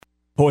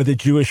Boy, the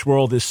Jewish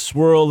world is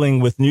swirling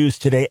with news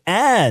today,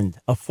 and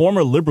a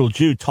former liberal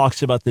Jew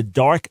talks about the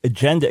dark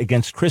agenda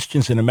against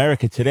Christians in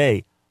America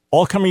today.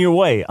 All coming your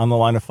way on The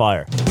Line of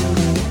Fire.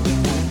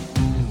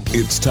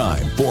 It's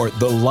time for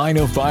The Line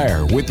of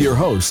Fire with your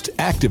host,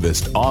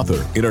 activist,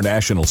 author,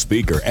 international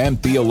speaker,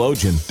 and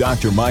theologian,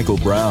 Dr. Michael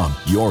Brown,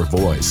 your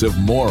voice of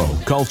moral,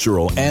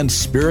 cultural, and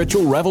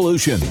spiritual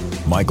revolution.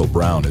 Michael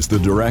Brown is the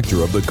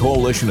director of the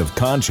Coalition of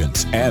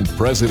Conscience and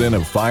president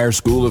of Fire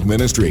School of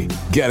Ministry.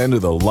 Get into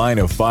The Line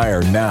of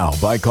Fire now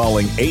by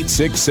calling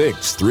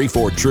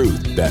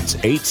 866-34-TRUTH. That's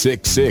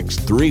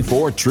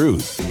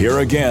 866-34-TRUTH. Here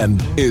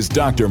again is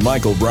Dr.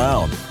 Michael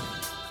Brown.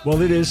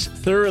 Well, it is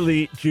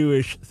Thoroughly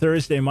Jewish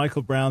Thursday.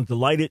 Michael Brown,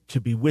 delighted to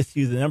be with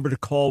you. The number to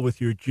call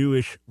with your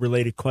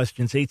Jewish-related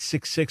questions,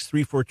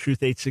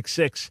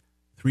 866-34-TRUTH,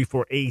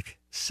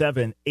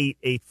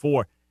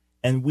 866-348-7884.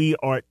 And we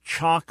are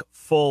chock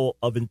full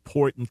of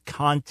important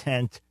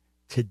content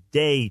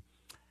today.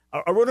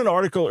 I wrote an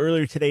article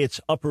earlier today.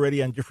 It's up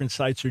already on different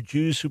sites. Are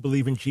Jews who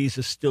believe in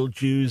Jesus still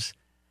Jews?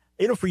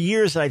 You know, for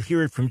years I'd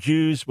hear it from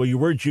Jews. Well, you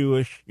were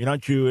Jewish. You're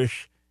not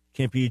Jewish.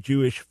 Can't be a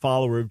Jewish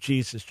follower of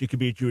Jesus. You could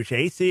be a Jewish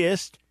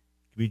atheist,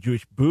 you could be a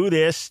Jewish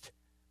Buddhist,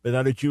 but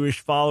not a Jewish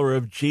follower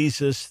of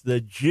Jesus,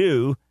 the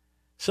Jew.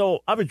 So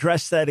I've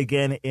addressed that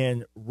again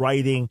in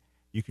writing.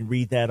 You can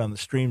read that on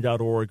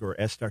thestream.org or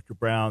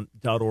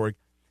askdrbrown.org.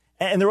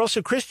 And there are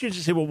also Christians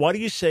who say, well, why do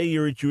you say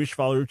you're a Jewish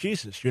follower of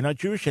Jesus? You're not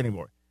Jewish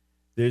anymore.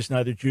 There's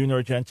neither Jew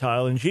nor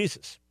Gentile in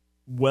Jesus.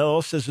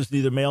 Well, says there's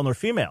neither male nor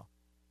female.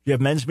 Do you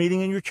have men's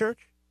meeting in your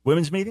church?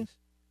 Women's meetings?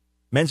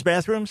 Men's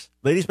bathrooms?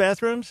 Ladies'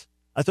 bathrooms?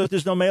 I thought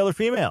there's no male or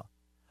female.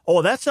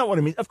 Oh, that's not what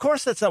it means. Of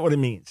course, that's not what it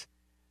means.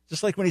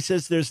 Just like when he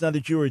says there's not a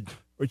Jew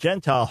or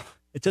Gentile,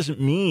 it doesn't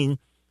mean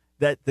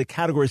that the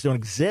categories don't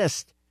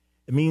exist.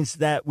 It means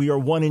that we are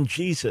one in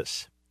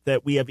Jesus,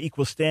 that we have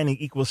equal standing,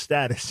 equal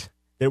status,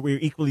 that we are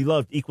equally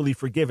loved, equally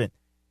forgiven,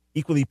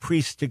 equally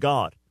priests to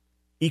God,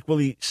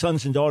 equally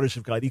sons and daughters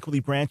of God, equally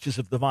branches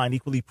of the vine,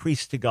 equally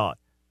priests to God,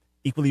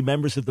 equally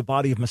members of the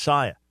body of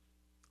Messiah.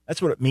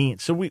 That's what it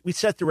means. So we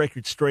set the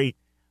record straight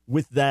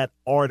with that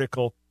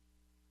article.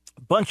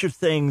 A bunch of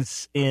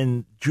things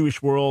in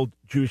Jewish world,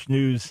 Jewish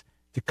news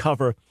to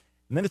cover.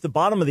 And then at the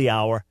bottom of the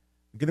hour,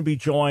 I'm going to be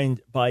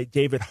joined by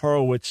David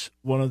Horowitz,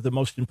 one of the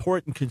most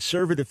important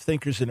conservative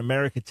thinkers in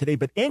America today,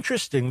 but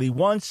interestingly,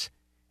 once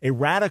a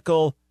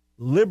radical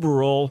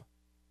liberal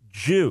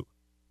Jew.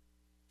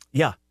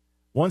 Yeah,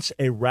 once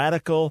a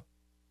radical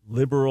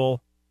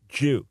liberal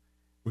Jew.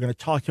 We're going to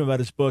talk to him about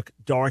his book,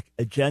 Dark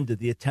Agenda,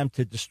 the attempt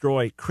to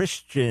destroy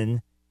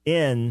Christian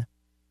in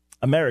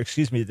America,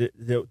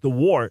 the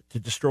war to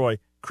destroy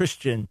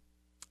Christian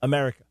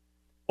America.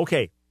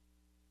 Okay,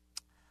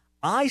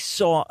 I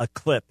saw a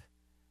clip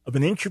of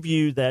an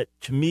interview that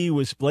to me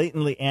was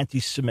blatantly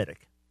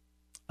anti-Semitic.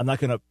 I'm not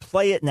going to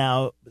play it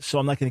now, so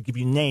I'm not going to give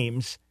you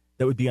names.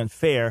 That would be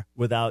unfair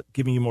without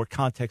giving you more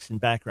context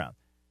and background.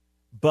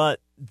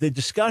 But the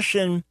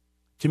discussion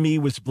to me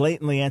was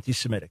blatantly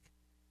anti-Semitic.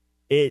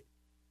 It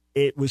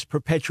was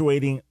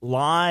perpetuating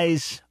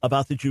lies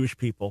about the Jewish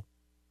people,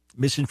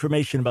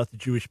 misinformation about the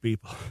Jewish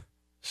people,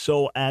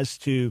 so as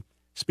to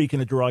speak in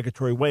a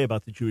derogatory way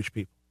about the Jewish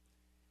people.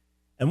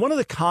 And one of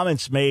the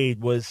comments made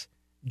was,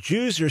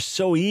 Jews are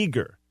so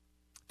eager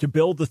to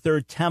build the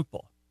third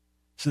temple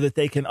so that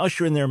they can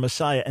usher in their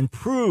Messiah and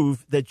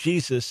prove that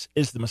Jesus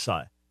is the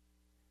Messiah,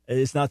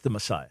 is not the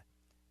Messiah.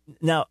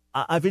 Now,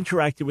 I've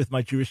interacted with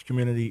my Jewish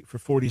community for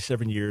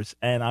 47 years,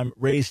 and I'm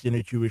raised in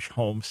a Jewish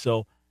home,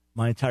 so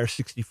my entire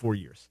 64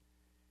 years.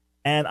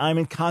 And I'm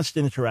in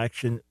constant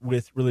interaction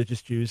with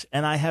religious Jews,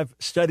 and I have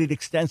studied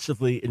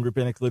extensively in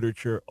rabbinic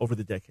literature over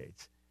the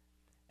decades.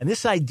 And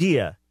this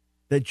idea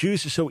that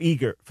Jews are so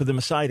eager for the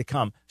Messiah to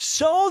come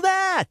so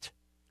that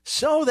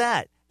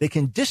they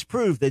can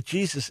disprove that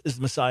Jesus is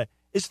the Messiah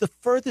is the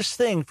furthest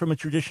thing from a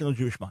traditional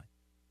Jewish mind.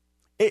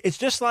 It's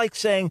just like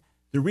saying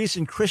the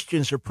reason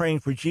Christians are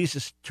praying for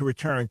Jesus to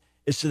return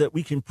is so that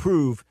we can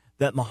prove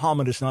that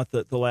Muhammad is not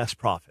the last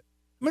prophet.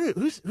 I mean,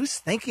 who's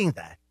thinking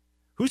that?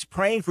 Who's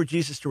praying for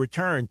Jesus to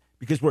return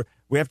because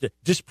we have to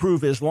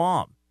disprove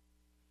Islam?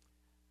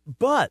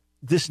 But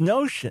this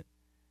notion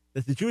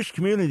that the Jewish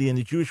community and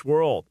the Jewish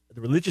world, the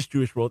religious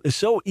Jewish world, is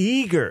so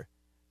eager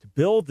to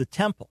build the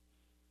temple,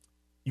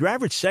 your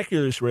average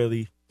secular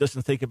Israeli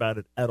doesn't think about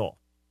it at all.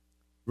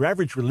 Your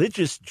average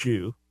religious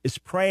Jew is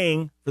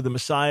praying for the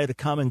Messiah to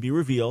come and be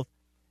revealed,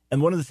 and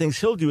one of the things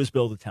he'll do is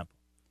build a temple.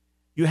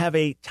 You have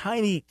a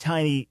tiny,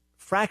 tiny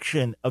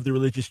fraction of the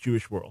religious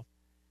Jewish world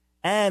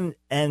and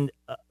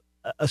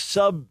a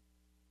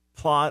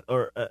subplot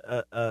or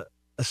a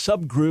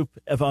subgroup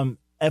of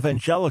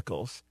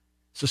evangelicals,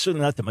 so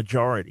certainly not the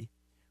majority,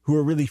 who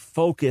are really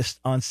focused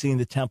on seeing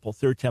the temple,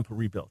 third temple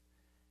rebuilt.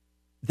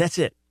 That's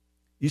it.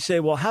 You say,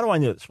 well, how do I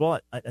know this? Well,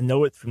 I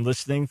know it from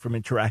listening, from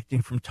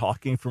interacting, from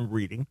talking, from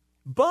reading.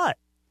 But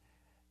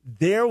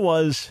there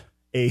was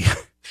a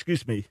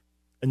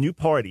new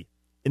party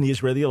in the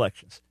Israeli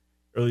elections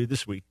earlier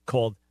this week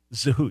called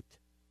Zehut.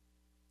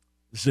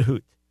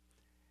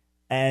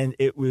 And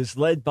it was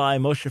led by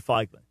Moshe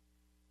Feiglin.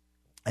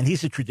 And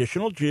he's a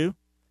traditional Jew.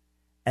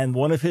 And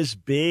one of his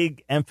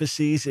big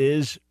emphases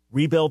is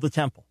rebuild the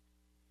temple.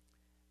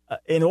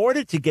 In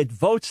order to get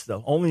votes,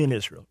 though, only in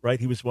Israel, right?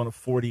 He was one of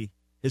 40,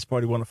 his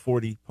party, one of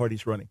 40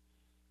 parties running.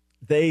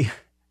 He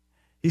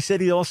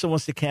said he also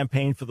wants to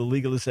campaign for the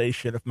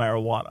legalization of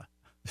marijuana.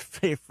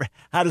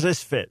 How does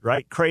this fit,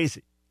 right?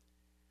 Crazy.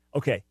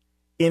 Okay.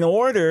 In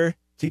order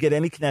to get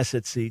any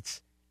Knesset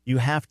seats, you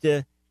have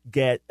to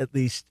get at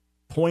least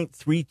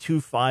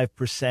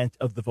 0.325%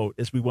 of the vote,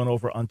 as we went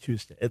over on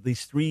Tuesday. At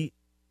least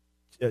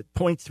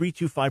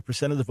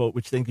 0.325% of the vote,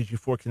 which then gives you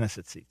 4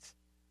 Knesset seats.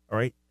 All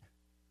right?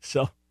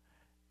 So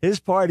his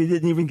party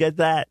didn't even get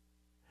that.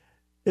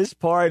 His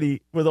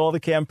party, with all the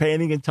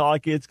campaigning and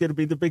talking, it's going to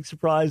be the big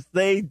surprise.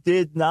 They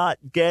did not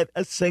get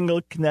a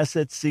single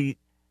Knesset seat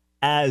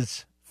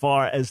as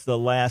far as the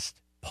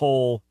last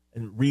poll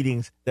and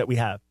readings that we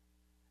have.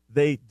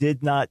 They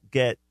did not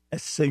get a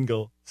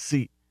single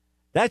seat.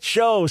 That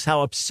shows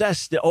how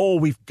obsessed,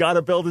 we've got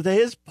to build it.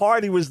 His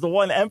party was the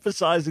one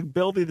emphasizing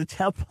building the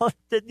temple.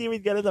 Didn't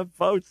even get enough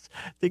votes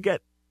to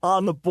get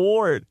on the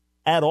board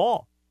at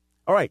all.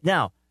 All right,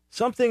 now,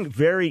 something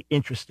very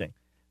interesting.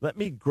 Let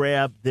me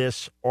grab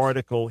this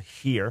article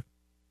here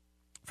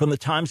from the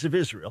Times of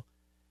Israel.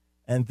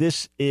 And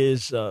this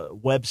is a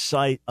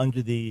website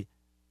under the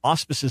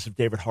auspices of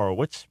David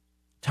Horowitz.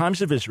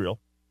 Times of Israel.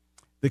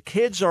 The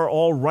kids are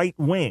all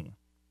right-wing.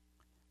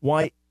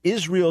 Why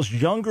Israel's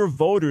younger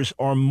voters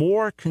are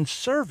more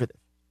conservative.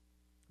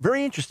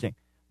 Very interesting.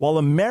 While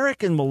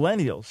American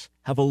millennials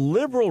have a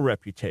liberal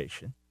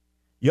reputation,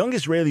 young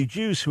Israeli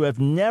Jews who have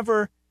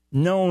never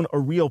known a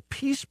real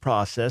peace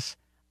process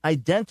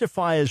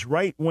identify as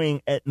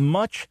right-wing at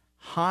much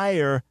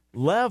higher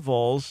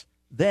levels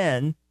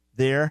than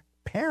their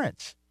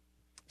parents.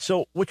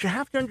 So what you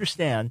have to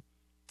understand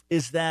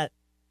is that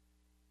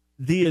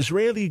the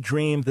Israeli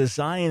dream, the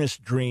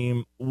Zionist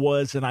dream,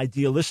 was an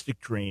idealistic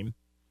dream,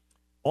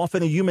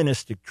 often a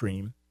humanistic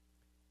dream,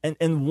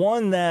 and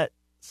one that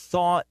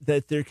thought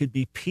that there could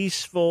be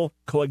peaceful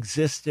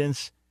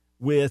coexistence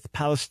with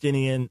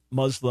Palestinian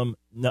Muslim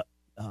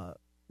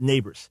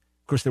neighbors.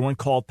 Of course, they weren't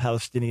called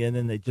Palestinian,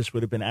 and they just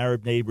would have been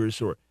Arab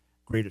neighbors or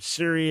Greater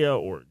Syria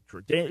or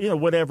Jordan,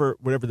 whatever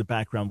the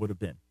background would have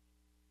been.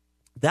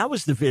 That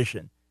was the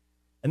vision.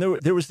 And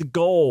there was the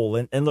goal,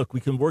 and look, we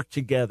can work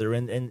together,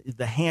 and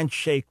the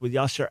handshake with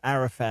Yasser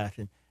Arafat,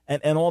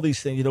 and all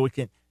these things,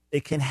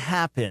 it can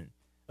happen,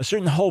 a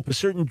certain hope, a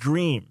certain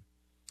dream.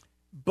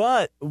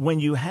 But when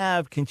you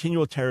have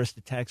continual terrorist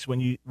attacks, when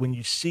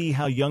you see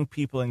how young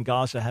people in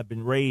Gaza have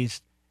been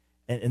raised,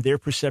 and their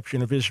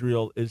perception of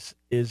Israel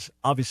is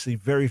obviously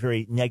very,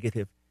 very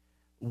negative,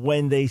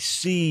 when they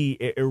see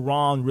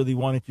Iran really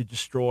wanting to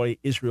destroy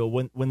Israel,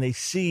 when they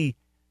see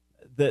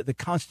the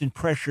constant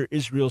pressure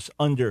Israel's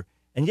under.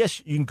 And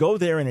yes, you can go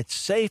there and it's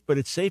safe, but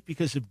it's safe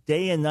because of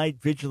day and night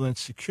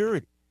vigilance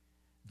security,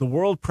 the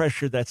world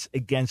pressure that's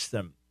against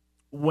them.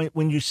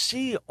 When you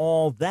see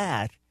all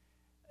that,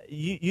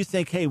 you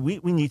think, hey, we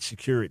need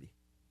security.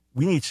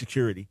 We need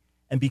security.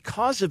 And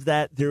because of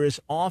that, there is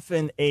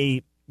often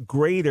a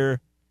greater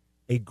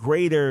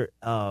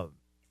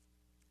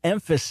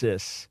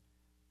emphasis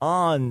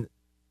on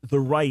the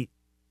right,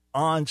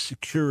 on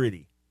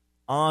security,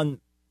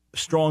 on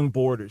strong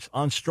borders,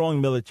 on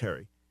strong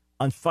military,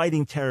 on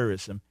fighting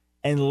terrorism,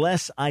 and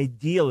less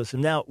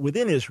idealism. Now,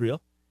 within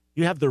Israel,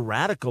 you have the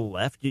radical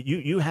left.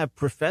 You have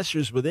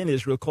professors within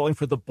Israel calling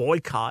for the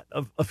boycott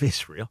of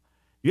Israel.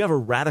 You have a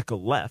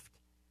radical left,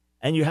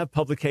 and you have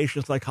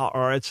publications like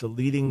Haaretz, a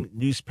leading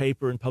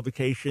newspaper and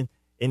publication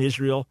in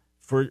Israel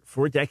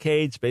for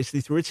decades,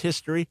 basically through its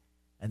history,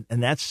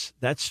 and that's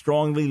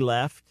strongly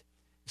left.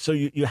 So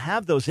you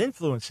have those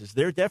influences.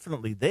 They're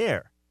definitely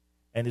there,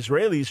 and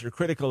Israelis are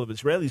critical of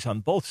Israelis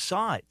on both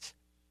sides.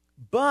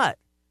 But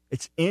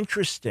it's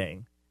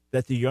interesting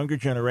that the younger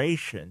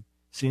generation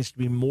seems to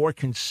be more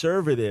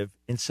conservative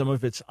in some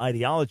of its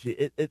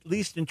ideology, at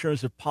least in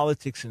terms of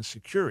politics and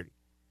security.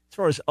 As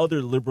far as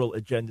other liberal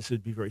agendas, it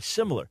would be very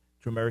similar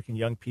to American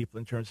young people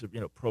in terms of,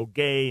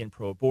 pro-gay and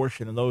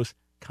pro-abortion and those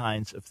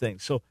kinds of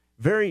things. So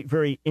very,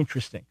 very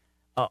interesting.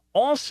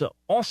 Also,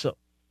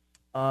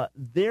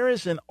 there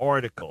is an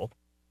article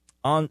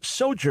on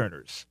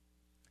Sojourners.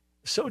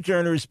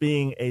 Sojourners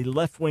being a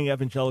left-wing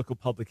evangelical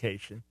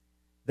publication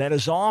that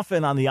is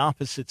often on the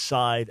opposite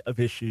side of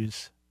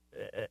issues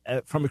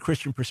from a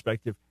Christian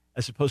perspective,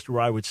 as opposed to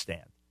where I would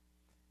stand.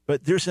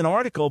 But there's an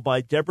article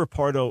by Deborah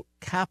Pardo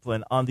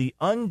Kaplan on the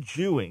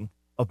unjewing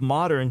of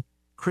modern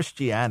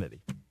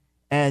Christianity.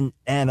 And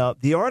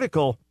the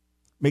article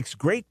makes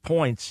great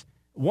points.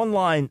 One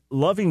line,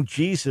 loving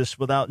Jesus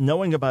without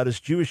knowing about his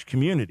Jewish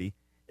community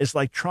is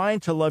like trying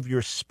to love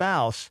your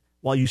spouse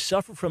while you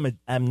suffer from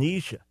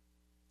amnesia.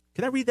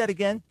 Can I read that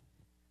again?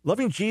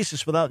 Loving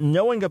Jesus without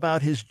knowing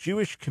about his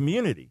Jewish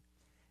community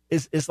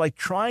is like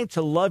trying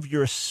to love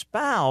your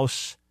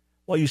spouse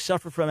while you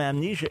suffer from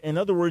amnesia. In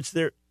other words,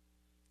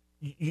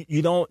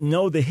 you don't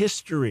know the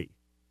history.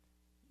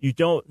 You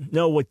don't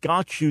know what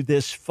got you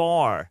this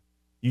far.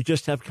 You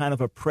just have kind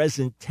of a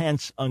present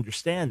tense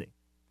understanding.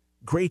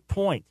 Great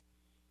point.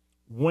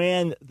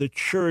 when the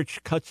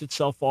church cuts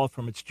itself off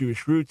from its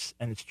Jewish roots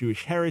and its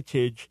Jewish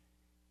heritage,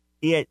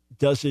 it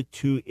does it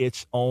to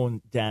its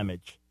own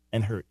damage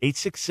and hurt.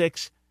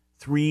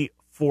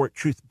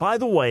 866-34-TRUTH. By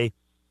the way,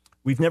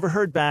 we've never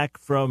heard back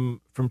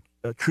from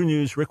True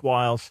News, Rick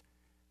Wiles.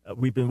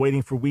 We've been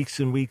waiting for weeks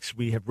and weeks.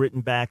 We have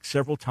written back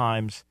several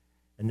times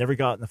and never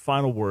gotten the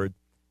final word.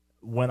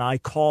 When I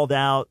called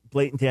out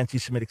blatant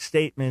anti-Semitic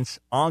statements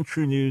on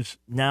True News,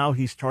 now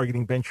he's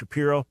targeting Ben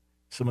Shapiro.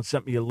 Someone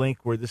sent me a link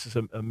where this is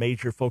a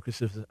major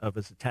focus of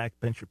his attack,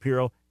 Ben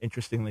Shapiro,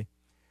 interestingly.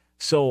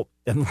 So,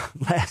 and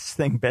last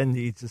thing Ben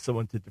needs is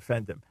someone to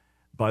defend him,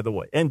 by the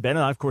way. And Ben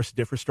and I, of course,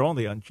 differ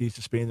strongly on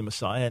Jesus being the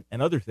Messiah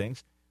and other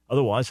things.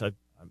 Otherwise, I'm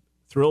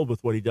thrilled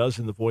with what he does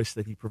and the voice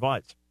that he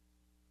provides.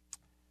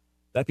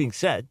 That being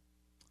said,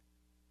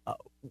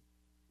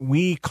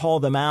 we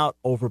called them out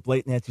over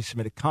blatant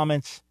anti-Semitic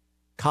comments,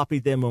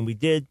 copied them when we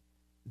did.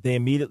 They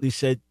immediately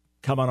said,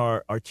 come on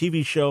our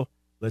TV show.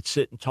 Let's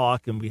sit and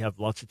talk, and we have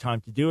lots of time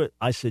to do it.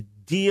 I said,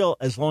 deal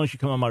as long as you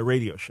come on my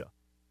radio show.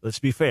 Let's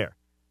be fair.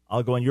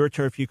 I'll go on your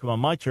turf, you come on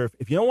my turf.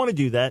 If you don't want to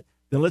do that,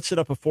 then let's set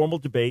up a formal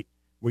debate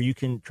where you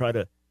can try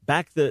to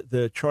back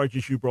the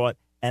charges you brought,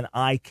 and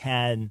I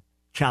can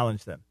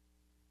challenge them.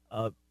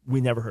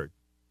 We never heard.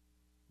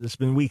 This has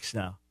been weeks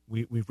now.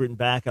 We've written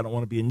back. I don't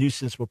want to be a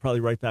nuisance. We'll probably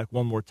write back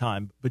one more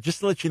time. But just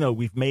to let you know,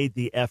 we've made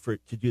the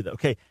effort to do that.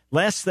 Okay,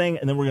 last thing,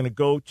 and then we're going to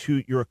go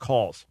to your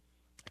calls.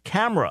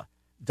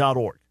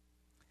 CAMRA.org.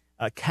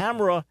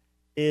 CAMRA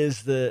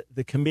is the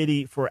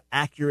Committee for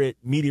Accurate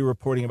Media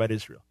Reporting about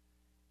Israel.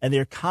 And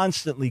they're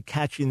constantly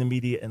catching the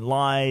media in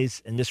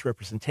lies and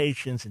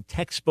misrepresentations and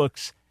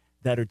textbooks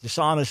that are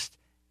dishonest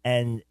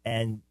and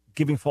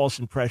giving false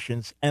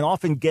impressions and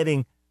often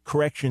getting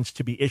corrections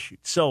to be issued.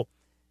 So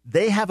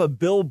they have a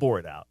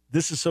billboard out.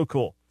 This is so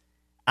cool.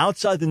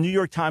 Outside the New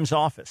York Times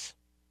office.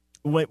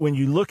 When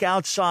you look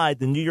outside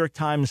the New York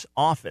Times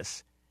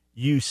office,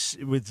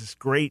 with this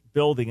great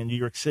building in New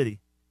York City,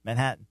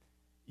 Manhattan,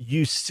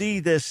 you see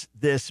this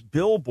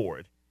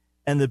billboard,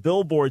 and the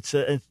billboard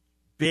says,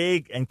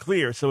 big and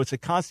clear, so it's a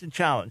constant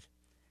challenge.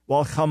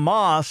 While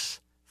Hamas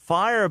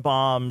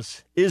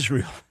firebombs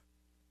Israel,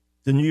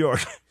 the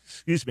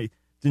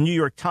New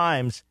York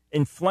Times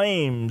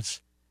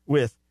inflames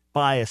with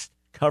biased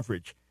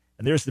coverage.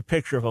 And there's the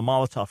picture of a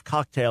Molotov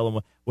cocktail, and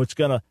what's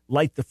going to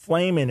light the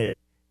flame in it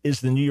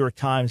is the New York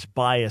Times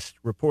biased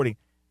reporting.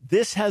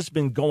 This has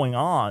been going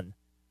on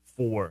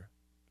for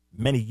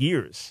many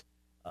years.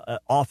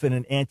 Often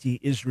an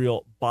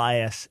anti-Israel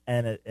bias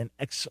and an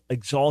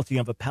exalting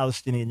of a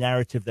Palestinian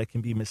narrative that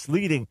can be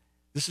misleading.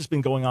 This has been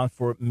going on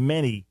for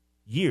many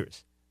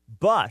years.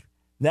 But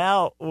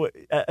now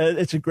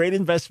it's a great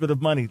investment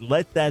of money.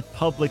 Let that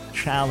public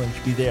challenge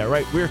be there.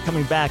 Right, we're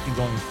coming back and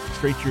going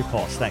straight to your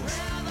calls. Thanks.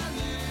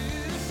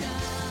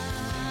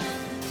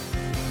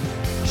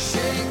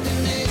 Shake the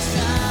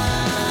nation,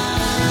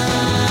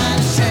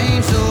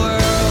 change the world.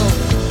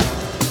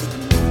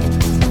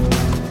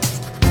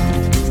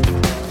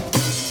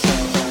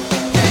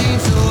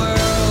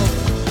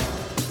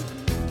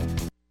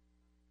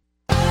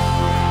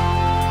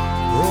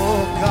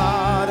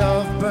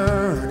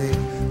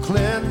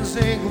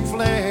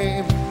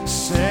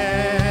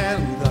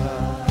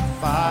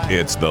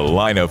 It's The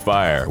Line of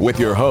Fire with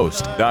your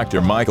host, Dr.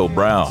 Michael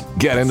Brown.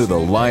 Get into the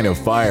Line of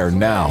Fire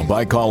now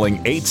by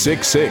calling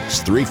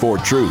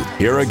 866-34-TRUTH.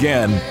 Here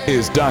again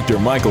is Dr.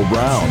 Michael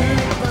Brown.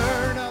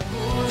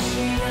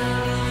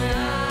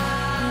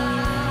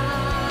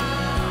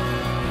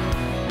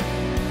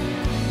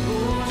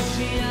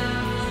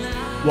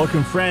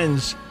 Welcome,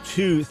 friends,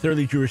 to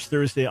Thoroughly Jewish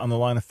Thursday on the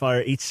Line of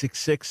Fire.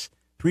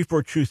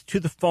 866-34-TRUTH. To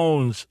the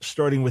phones,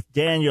 starting with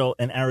Daniel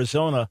in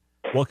Arizona.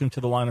 Welcome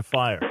to the Line of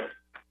Fire.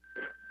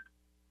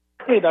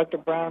 Hey, Dr.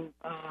 Brown.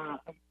 I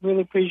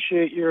really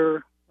appreciate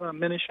your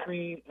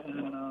ministry.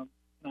 And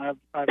I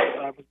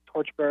was a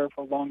torchbearer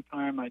for a long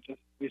time. I just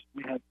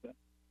recently had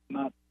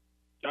I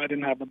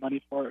didn't have the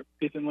money for it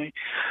recently.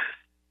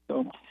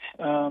 So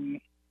I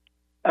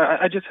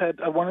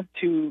wanted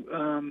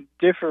to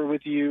differ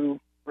with you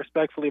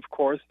respectfully, of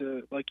course,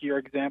 like your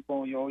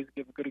example. You always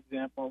give a good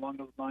example along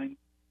those lines.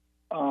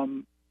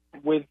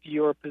 With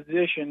your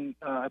position,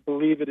 I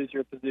believe it is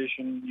your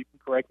position, you can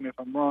correct me if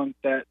I'm wrong,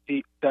 that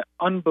that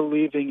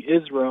unbelieving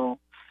Israel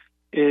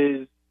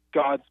is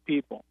God's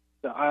people.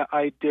 So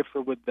I differ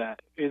with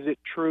that. Is it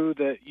true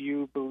that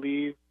you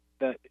believe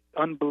that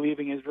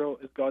unbelieving Israel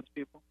is God's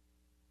people?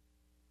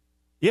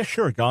 Yeah,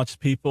 sure. God's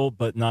people,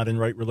 but not in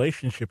right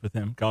relationship with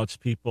him. God's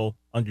people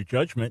under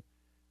judgment,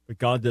 but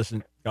God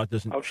doesn't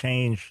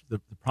change the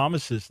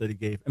promises that he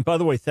gave. And by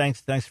the way,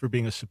 thanks for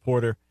being a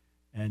supporter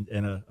and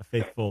a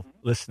faithful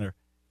listener.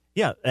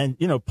 Yeah, and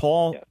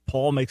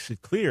Paul makes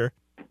it clear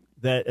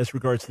that as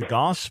regards the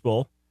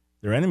gospel,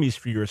 they're enemies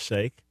for your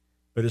sake,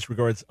 but as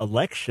regards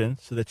election,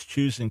 so that's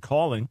choosing,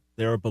 calling,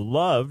 they are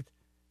beloved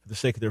for the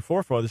sake of their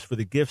forefathers, for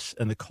the gifts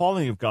and the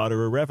calling of God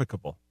are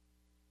irrevocable.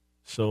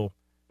 So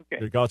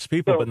they're God's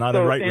people, but not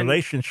in right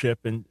relationship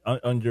and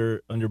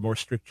under more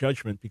strict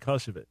judgment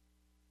because of it.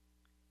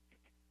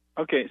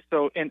 Okay,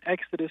 so in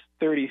Exodus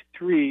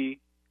 33,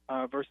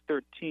 verse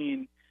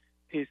 13,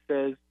 he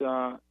says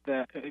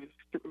that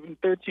in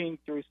 13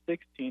 through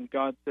 16,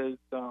 God says,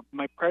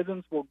 my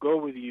presence will go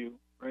with you,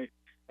 right?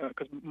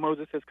 Because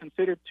Moses has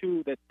considered,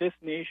 too, that this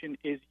nation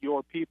is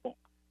your people,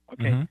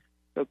 okay? Mm-hmm.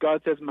 So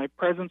God says, my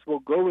presence will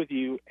go with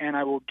you, and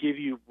I will give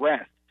you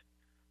rest,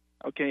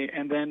 okay?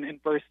 And then in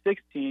verse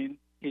 16,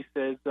 he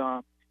says,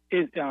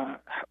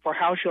 for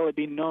how shall it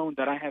be known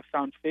that I have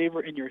found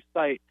favor in your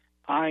sight,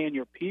 I and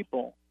your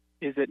people?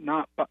 Is it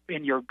not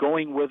in your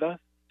going with us,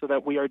 so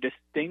that we are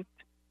distinct,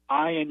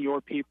 I and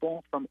your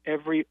people, from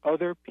every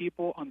other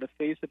people on the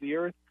face of the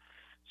earth?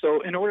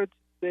 So in order to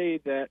say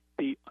that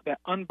that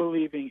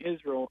unbelieving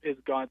Israel is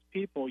God's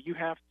people, you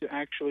have to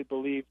actually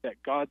believe that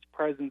God's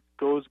presence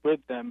goes with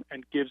them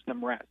and gives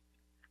them rest.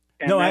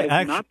 And No, that is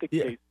actually, not the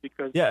case,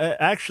 because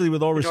actually,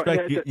 with all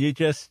respect, yeah, you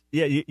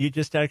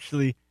just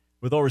actually,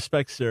 with all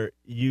respect, sir,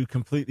 you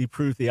completely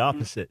proved the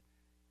opposite.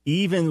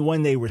 Even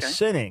when they were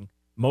sinning,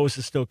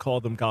 Moses still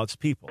called them God's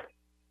people.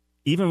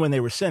 Even when they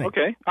were sinning,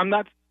 okay, I'm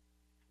not.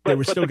 They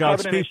were still the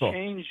God's covenant people. Has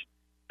changed.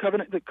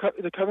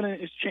 The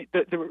covenant is changed.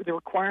 The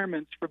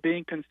requirements for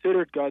being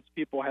considered God's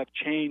people have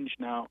changed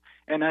now.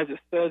 And as it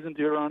says in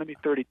Deuteronomy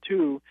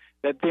 32,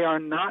 that they are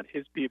not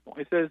His people.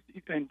 It says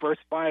in verse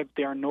 5,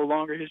 they are no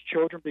longer His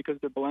children because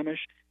they're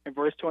blemished. In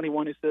verse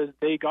 21, it says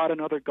they got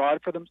another God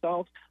for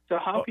themselves. So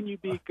how can you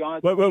be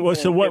God's people?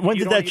 So when if did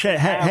you that don't change? even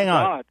have Hang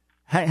on. God?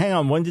 Hang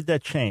on. When did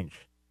that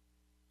change?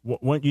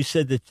 When you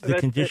said that the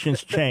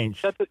conditions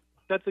changed?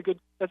 That's a good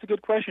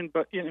question.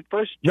 But in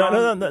First No.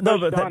 John,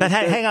 But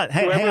hang on.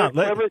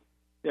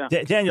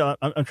 Yeah. Daniel,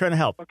 I'm trying to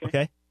help.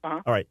 Okay.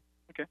 Uh-huh. All right.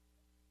 Okay.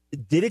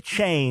 Did it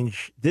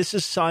change? This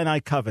is Sinai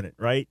covenant,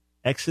 right?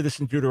 Exodus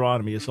and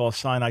Deuteronomy is all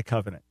Sinai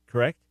covenant,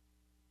 correct?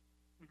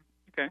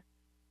 Okay.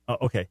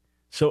 Okay.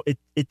 So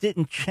it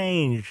didn't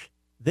change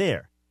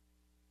there.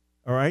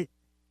 All right.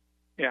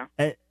 Yeah.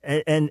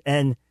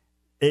 And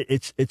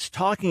it's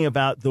talking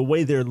about the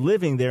way they're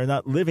living. They're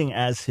not living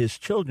as His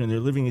children. They're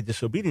living in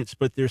disobedience,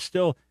 but they're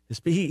still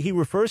He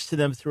refers to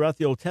them throughout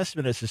the Old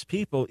Testament as His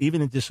people,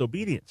 even in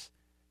disobedience.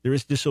 There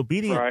is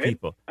disobedient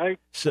people. I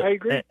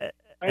agree.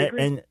 I agree.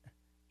 And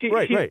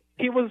right.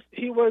 He was,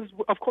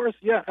 of course,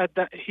 yeah.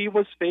 He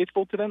was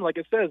faithful to them, like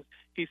it says.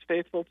 He's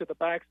faithful to the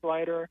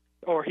backslider,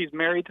 or he's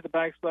married to the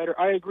backslider.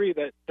 I agree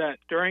that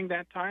during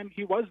that time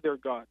he was their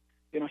God.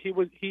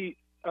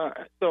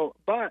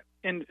 But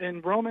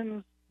in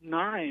Romans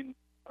 9,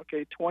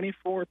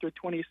 24 through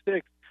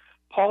 26,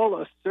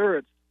 Paul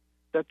asserts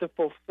that the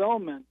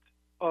fulfillment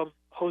of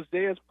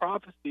Hosea's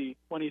prophecy,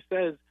 when he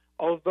says,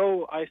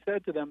 although I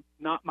said to them,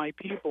 not my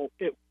people,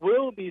 it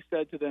will be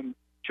said to them,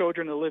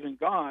 children of the living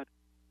God,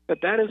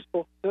 that is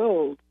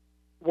fulfilled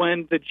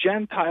when the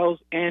Gentiles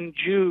and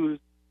Jews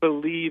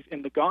believe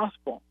in the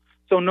gospel.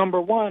 So number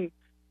one,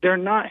 they're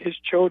not His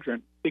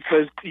children,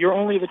 because you're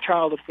only the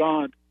child of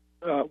God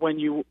when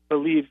you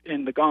believe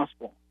in the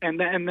gospel.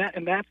 And in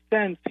that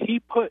sense, He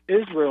put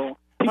Israel.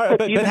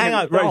 But hang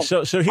on, right?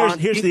 So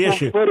here's the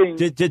issue. Footing.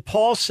 Did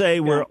Paul say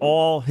we're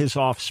all His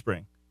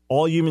offspring?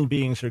 All human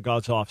beings are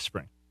God's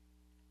offspring.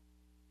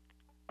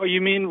 Oh,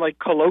 you mean like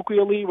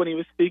colloquially when he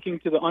was speaking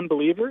to the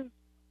unbelievers?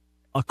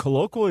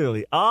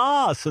 Colloquially.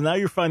 So now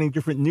you're finding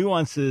different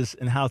nuances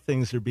in how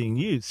things are being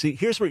used. See,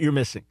 here's what you're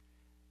missing.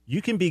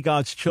 You can be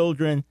God's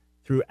children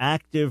through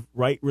active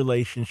right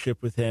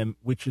relationship with Him,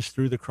 which is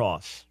through the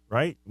cross,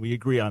 right? We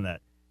agree on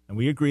that. And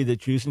we agree that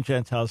Jews and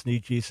Gentiles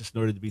need Jesus in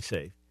order to be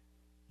saved.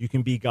 You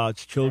can be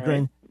God's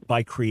children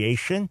by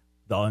creation,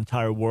 the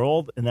entire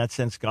world, in that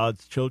sense,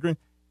 God's children.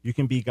 You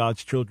can be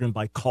God's children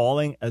by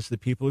calling, as the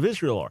people of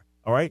Israel are,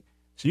 all right?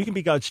 So you can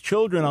be God's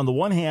children on the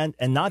one hand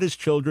and not His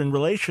children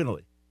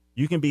relationally.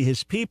 You can be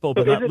His people,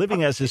 but not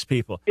living as His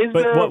people.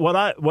 But what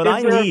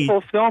I need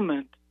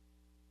fulfillment.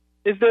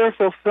 Is there a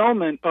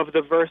fulfillment of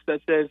the verse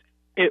that says,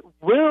 it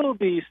will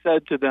be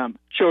said to them,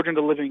 children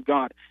of the living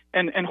God?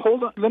 And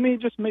hold on, let me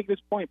just make this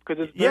point,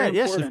 because it's very important.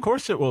 Yes, of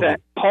course it will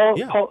that be.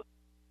 Paul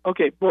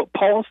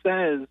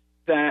says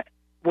that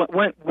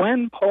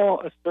when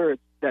Paul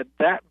asserts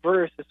that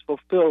verse is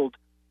fulfilled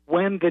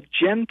when the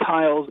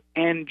Gentiles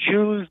and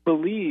Jews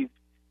believe,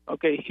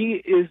 he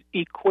is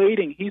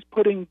equating, he's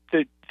putting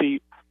the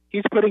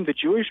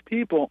Jewish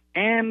people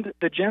and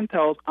the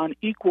Gentiles on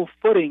equal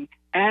footing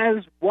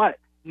as what?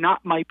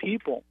 Not my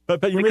people.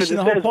 But you're missing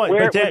the whole point.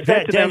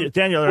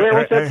 Daniel,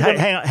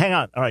 hang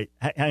on. All right,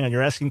 hang on.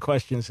 You're asking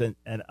questions, and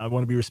I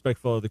want to be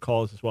respectful of the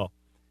calls as well.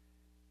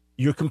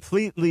 You're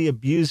completely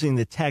abusing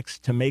the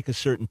text to make a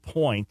certain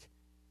point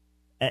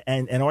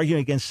and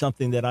arguing against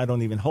something that I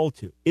don't even hold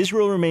to.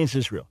 Israel remains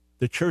Israel.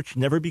 The church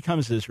never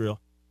becomes Israel,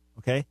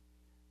 okay?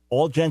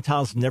 All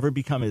Gentiles never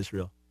become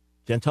Israel.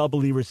 Gentile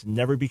believers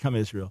never become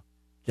Israel.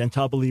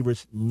 Gentile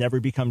believers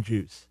never become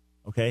Jews,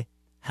 okay?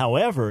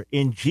 However,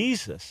 in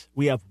Jesus,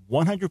 we have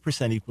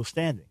 100% equal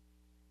standing.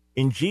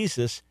 In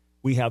Jesus,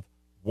 we have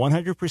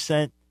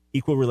 100%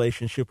 equal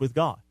relationship with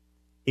God.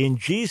 In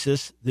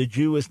Jesus, the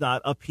Jew is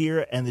not up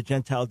here and the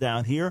Gentile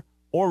down here,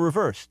 or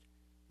reversed.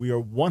 We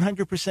are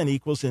 100%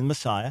 equals in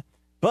Messiah,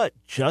 but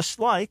just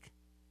like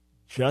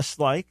just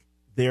like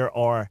there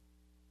are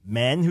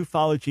men who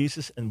follow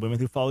Jesus and women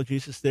who follow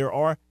Jesus, there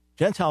are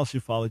Gentiles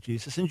who follow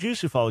Jesus and Jews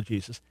who follow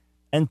Jesus.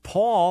 And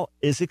Paul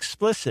is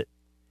explicit.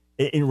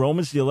 In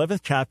Romans, the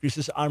 11th chapter, he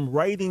says, I'm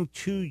writing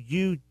to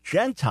you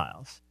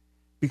Gentiles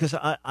because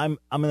I'm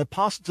an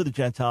apostle to the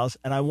Gentiles,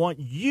 and I want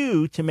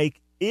you to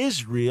make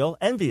Israel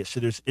envious. So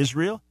there's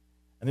Israel,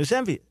 and there's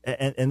envy,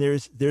 and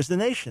there's the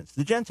nations,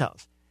 the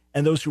Gentiles.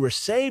 And those who are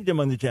saved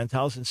among the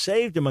Gentiles and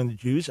saved among the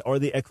Jews are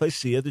the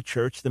ecclesia, the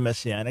church, the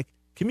messianic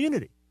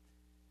community.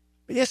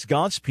 But yes,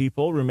 God's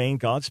people remain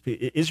God's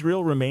people.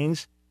 Israel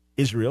remains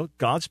Israel,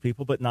 God's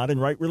people, but not in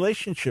right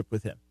relationship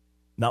with him,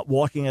 not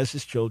walking as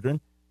his children,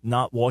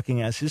 not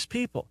walking as his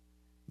people.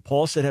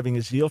 Paul said having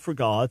a zeal for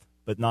God,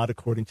 but not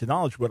according to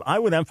knowledge. What I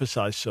would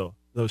emphasize,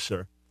 though,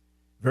 sir,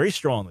 very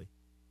strongly,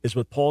 is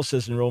what Paul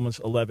says in Romans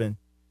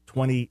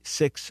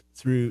 11:26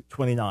 through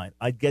 29.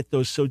 I'd get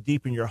those so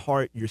deep in your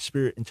heart, your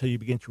spirit, until you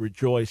begin to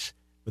rejoice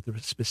with the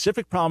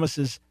specific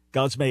promises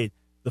God's made.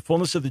 The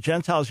fullness of the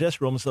Gentiles, yes,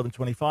 Romans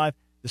 11:25.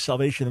 The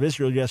salvation of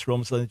Israel, yes,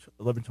 Romans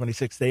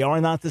 11:26. They are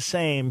not the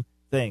same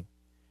thing.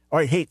 All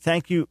right, hey,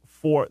 thank you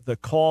for the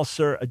call,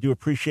 sir. I do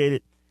appreciate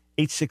it.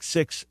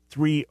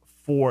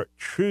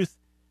 866-34-TRUTH.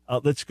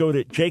 Let's go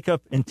to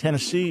Jacob in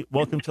Tennessee.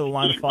 Welcome to the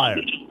Line of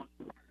Fire.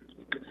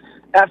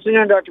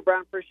 Afternoon, Dr.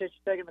 Brown. Appreciate you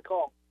taking the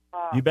call.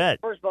 You bet.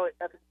 First of all,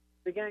 at the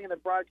beginning of the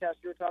broadcast,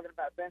 you were talking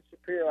about Ben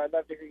Shapiro. I'd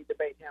love to hear you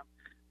debate him.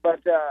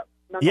 But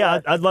yeah,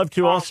 I'd love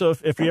to. Also,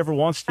 if he ever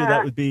wants to,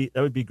 that would be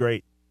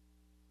great.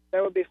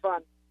 That would be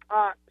fun.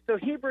 So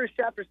Hebrews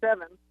chapter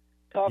 7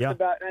 talks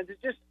about, and it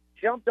just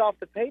jumped off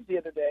the page the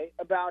other day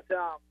about.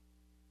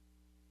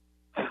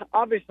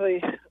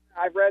 Obviously,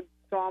 I've read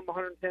Psalm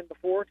 110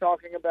 before,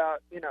 talking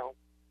about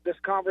this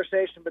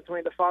conversation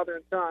between the Father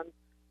and Son,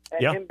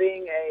 and him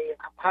being a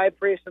high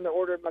priest in the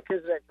order of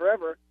Melchizedek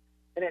forever.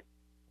 And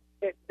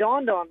it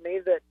dawned on me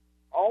that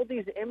all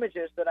these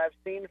images that I've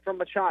seen from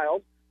a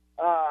child,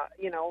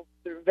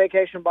 through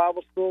Vacation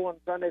Bible School and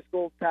Sunday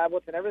school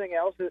tablets and everything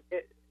else,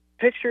 it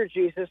pictured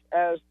Jesus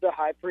as the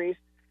high priest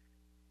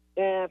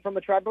and from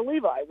the tribe of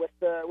Levi with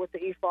the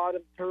ephod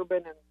and the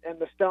turban and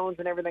the stones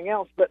and everything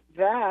else. But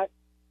that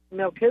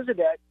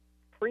Melchizedek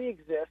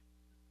pre-exists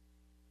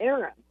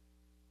Aaron.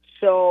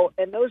 So,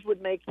 and those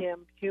would make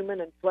him human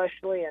and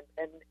fleshly and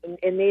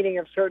in needing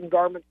of certain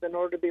garments in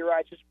order to be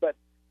righteous. But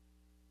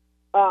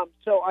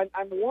so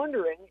I'm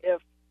wondering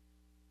if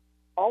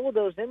all of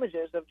those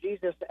images of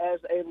Jesus as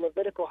a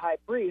Levitical high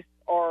priest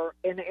are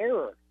in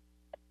error.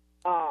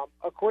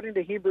 According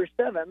to Hebrews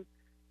 7,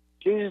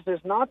 Jesus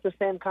is not the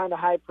same kind of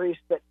high priest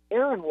that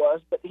Aaron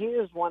was, but he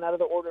is one out of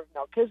the order of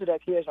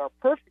Melchizedek. He is our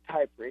perfect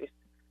high priest.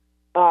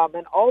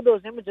 And all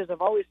those images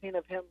I've always seen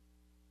of him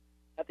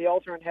at the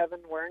altar in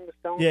heaven, wearing the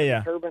stone and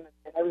the turban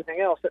and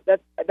everything else.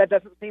 That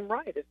doesn't seem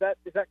right. Is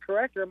that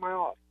correct, or am I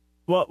off?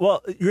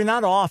 Well, you're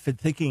not off in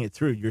thinking it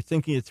through. You're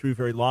thinking it through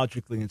very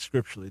logically and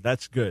scripturally.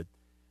 That's good.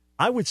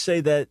 I would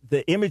say that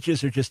the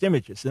images are just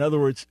images. In other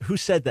words, who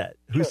said that?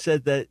 Sure. Who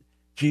said that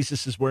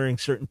Jesus is wearing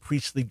certain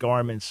priestly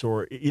garments,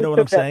 or you know what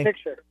I'm saying?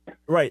 Picture.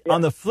 Right. Yeah.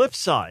 On the flip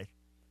side,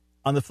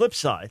 the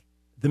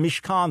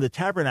Mishkan, the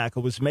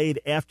tabernacle, was made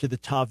after the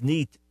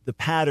Tavnit, the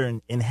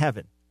pattern in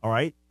heaven. All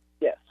right.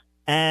 Yes.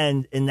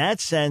 And in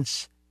that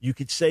sense, you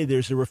could say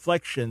there's a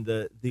reflection.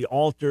 The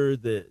altar,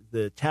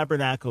 the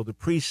tabernacle, the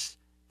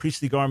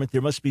priestly garment.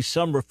 There must be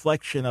some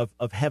reflection of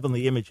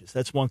heavenly images.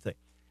 That's one thing.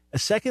 A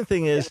second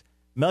thing is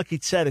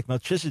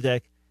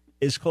Melchizedek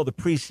is called a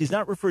priest. He's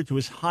not referred to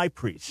as high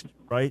priest,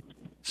 right?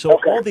 So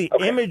all the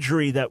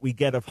imagery that we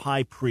get of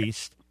high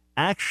priest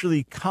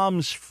actually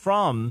comes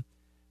from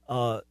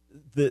the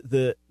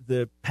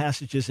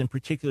passages, in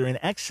particular in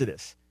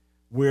Exodus,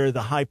 where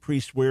the high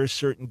priest wears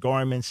certain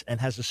garments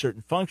and has a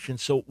certain function.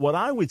 So what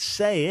I would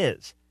say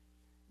is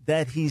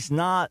that he's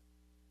not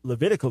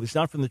Levitical. He's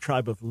not from the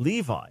tribe of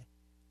Levi,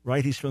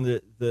 right? He's from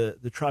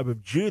the tribe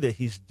of Judah.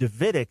 He's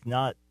Davidic,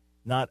 not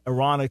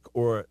Aaronic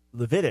or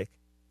Levitic.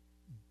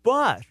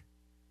 But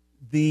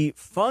the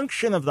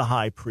function of the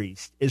high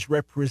priest is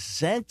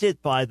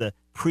represented by the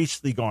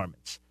priestly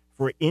garments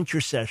for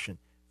intercession,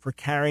 for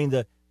carrying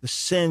the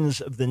sins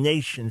of the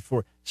nation,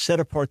 for set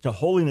apart to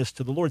holiness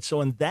to the Lord.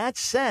 So in that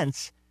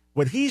sense,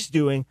 what he's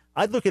doing,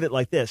 I'd look at it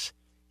like this.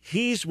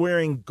 He's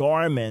wearing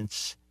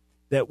garments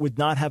that would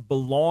not have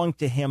belonged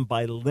to him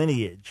by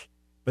lineage,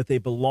 but they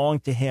belong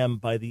to him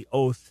by the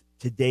oath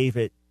to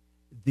David,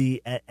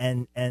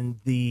 and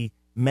the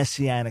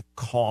messianic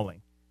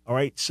calling. All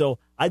right, so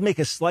I'd make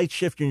a slight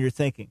shift in your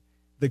thinking.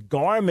 The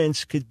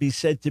garments could be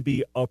said to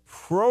be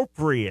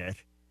appropriate,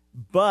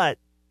 but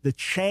the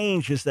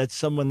change is that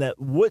someone that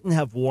wouldn't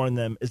have worn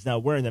them is now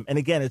wearing them. And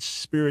again, it's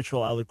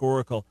spiritual,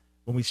 allegorical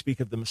when we speak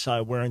of the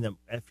Messiah wearing them.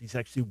 If he's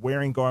actually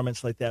wearing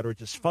garments like that or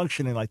just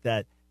functioning like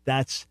that,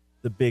 that's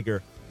the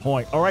bigger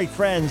point. All right,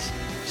 friends,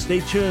 stay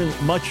tuned.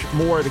 Much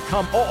more to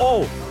come.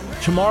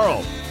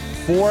 Tomorrow,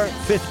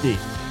 4:50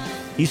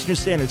 Eastern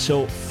Standard.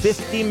 So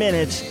 50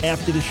 minutes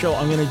after the show,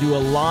 I'm going to do a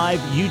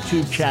live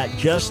YouTube chat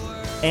just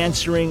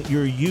answering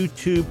your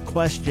YouTube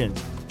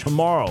questions.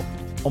 Tomorrow,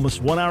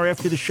 Almost 1 hour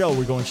after the show,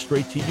 we're going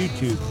straight to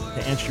YouTube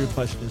to answer your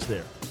questions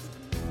there.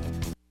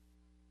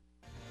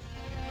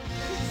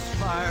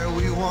 Fire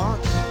we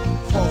want,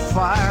 for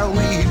fire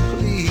we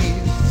please.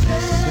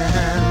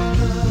 Send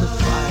the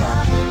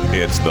fire.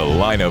 It's The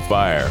Line of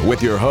Fire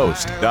with your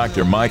host,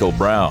 Dr. Michael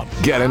Brown.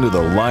 Get into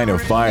the Line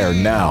of Fire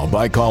now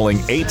by calling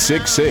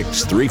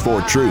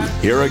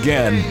 866-34-TRUTH. Here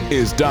again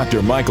is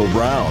Dr. Michael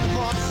Brown.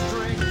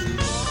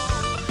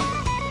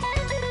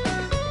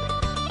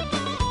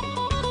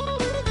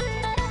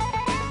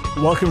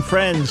 Welcome,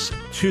 friends,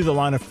 to The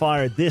Line of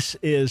Fire. This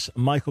is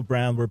Michael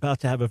Brown. We're about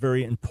to have a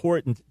very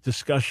important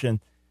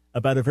discussion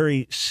about a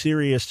very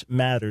serious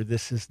matter.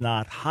 This is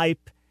not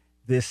hype.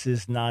 This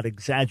is not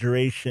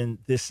exaggeration.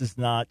 This is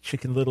not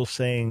Chicken Little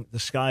saying the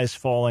sky is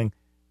falling.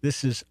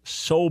 This is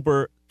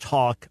sober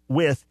talk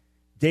with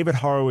David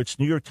Horowitz,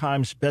 New York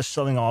Times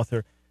bestselling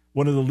author,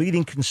 one of the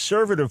leading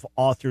conservative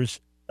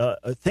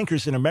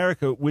thinkers in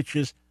America, which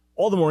is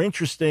all the more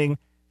interesting,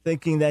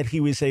 thinking that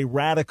he was a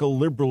radical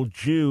liberal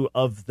Jew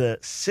of the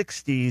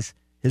 60s.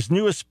 His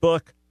newest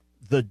book,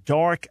 The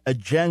Dark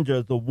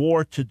Agenda, The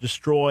War to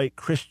Destroy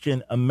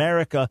Christian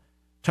America.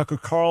 Tucker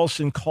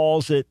Carlson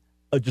calls it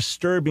a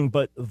disturbing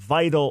but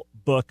vital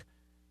book.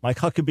 Mike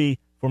Huckabee,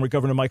 former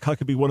Governor Mike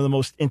Huckabee, one of the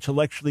most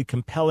intellectually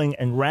compelling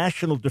and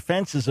rational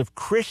defenses of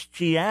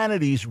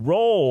Christianity's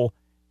role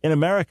in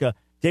America.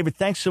 David,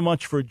 thanks so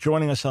much for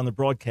joining us on the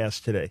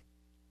broadcast today.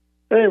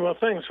 Hey, well,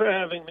 thanks for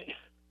having me.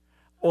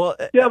 Well,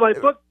 yeah, my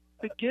book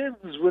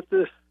begins with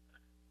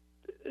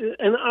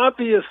an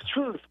obvious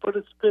truth, but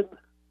it's been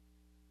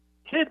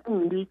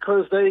hidden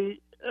because the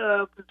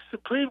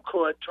Supreme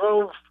Court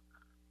drove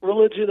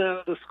religion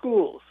out of the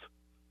schools.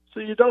 So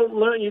you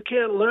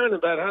can't learn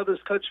about how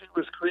this country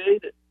was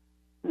created.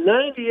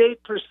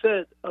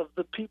 98% of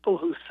the people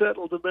who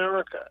settled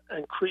America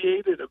and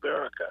created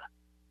America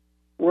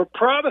were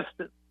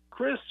Protestant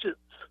Christians.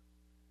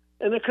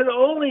 And it could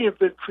only have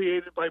been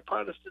created by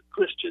Protestant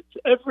Christians.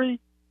 Every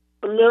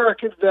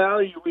American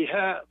value we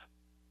have,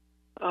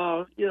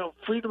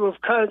 freedom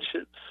of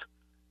conscience,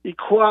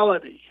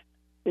 equality,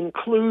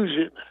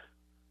 inclusion,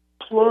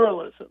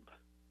 pluralism,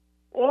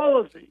 all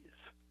of these,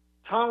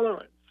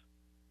 tolerance,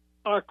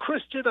 are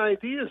Christian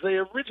ideas. They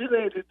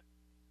originated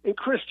in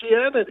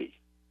Christianity,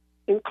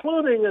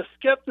 including a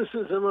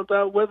skepticism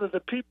about whether the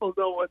people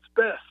know what's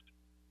best.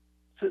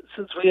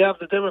 Since we have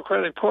the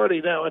Democratic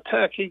Party now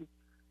attacking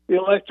the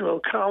Electoral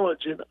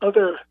College and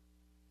other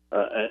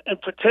and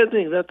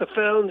pretending that the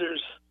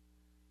founders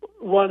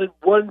wanted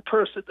one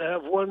person to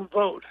have one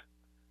vote.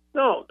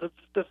 No,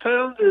 the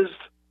founders,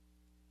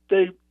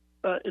 they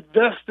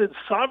invested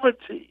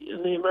sovereignty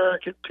in the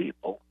American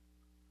people,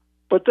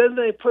 but then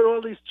they put all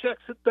these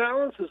checks and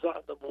balances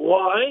on them.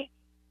 Why?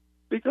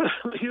 Because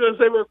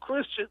they were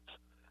Christians.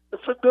 They're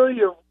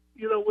familiar,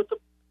 with the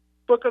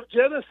book of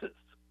Genesis.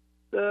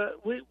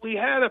 We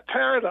had a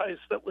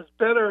paradise that was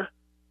better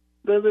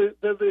than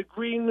the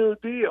Green New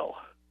Deal,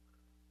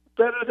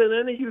 better than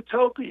any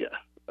utopia.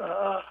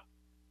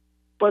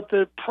 But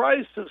the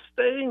price of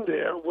staying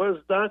there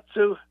was not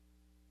to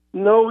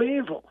know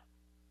evil.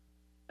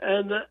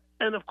 And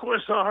of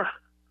course, our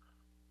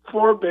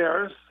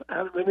forebears,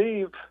 Adam and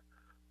Eve,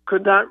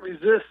 could not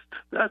resist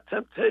that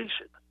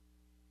temptation.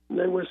 And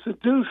they were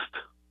seduced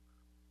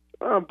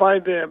by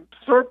the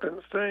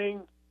serpent,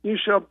 saying, "You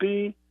shall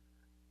be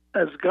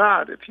as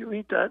God. If you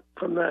eat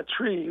from that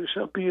tree, you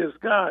shall be as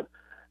God."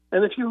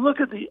 And if you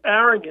look at the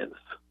arrogance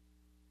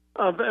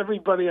of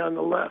everybody on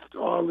the left,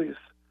 all these,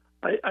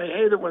 I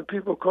hate it when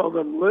people call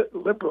them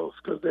liberals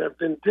because they're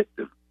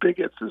vindictive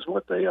bigots is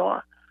what they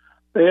are.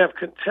 They have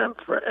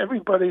contempt for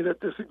everybody that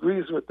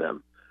disagrees with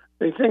them.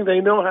 They think they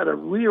know how to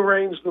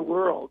rearrange the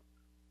world.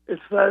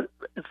 It's that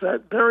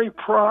very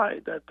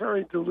pride, that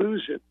very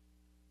delusion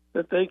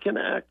that they can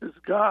act as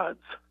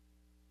gods.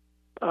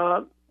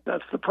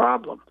 That's the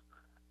problem.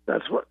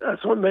 That's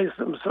what makes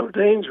them so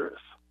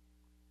dangerous.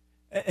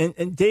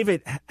 And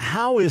David,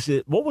 how is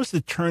it? What was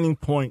the turning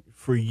point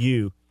for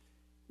you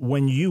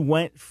when you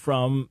went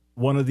from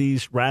one of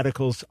these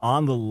radicals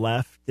on the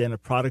left and a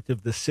product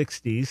of the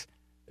 60s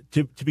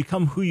to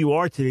become who you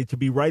are today, to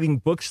be writing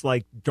books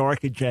like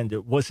Dark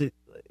Agenda? Was it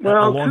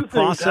a long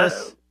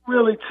process?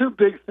 Really, two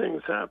big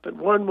things happened.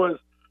 One was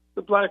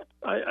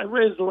I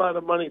raised a lot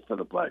of money for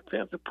the Black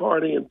Panther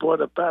Party and bought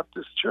a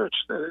Baptist church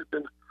that had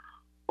been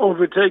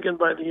overtaken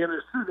by the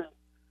inner city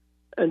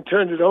and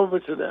turned it over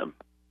to them.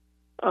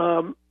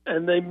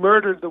 And they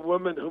murdered the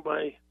woman whom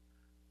I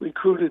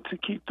recruited to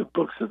keep the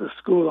books of the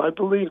school. I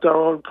believed our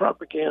own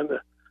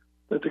propaganda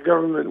that the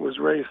government was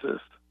racist.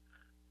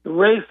 The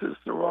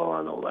racists are all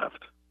on the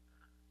left.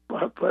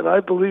 But I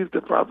believed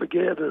the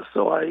propaganda,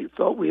 so I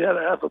felt we had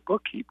to have a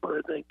bookkeeper,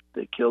 and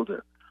they killed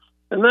her.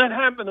 And that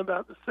happened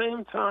about the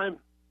same time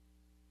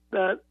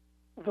that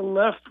the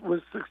left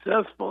was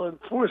successful in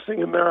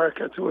forcing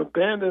America to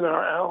abandon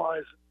our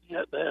allies in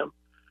Vietnam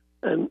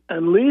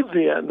and leave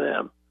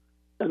Vietnam.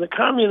 And the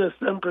communists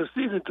then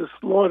proceeded to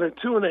slaughter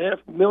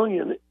 2.5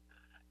 million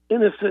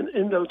innocent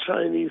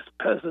Indo-Chinese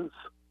peasants.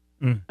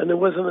 And there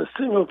wasn't a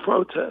single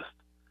protest.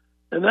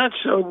 And that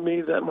showed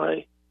me that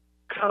my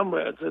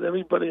comrades and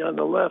everybody on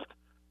the left,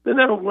 there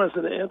never was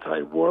an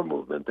anti-war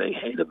movement. They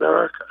hate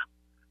America,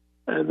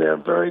 and they're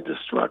very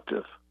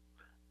destructive.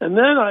 And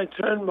then I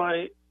turned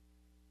I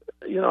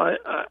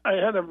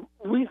had to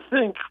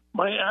rethink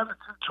my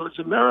attitude towards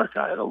America.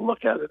 I had to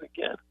look at it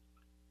again.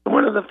 And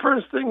one of the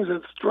first things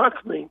that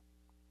struck me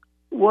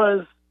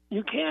was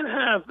you can't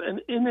have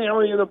an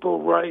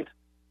inalienable right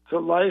to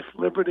life,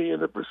 liberty,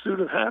 and the pursuit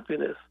of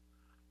happiness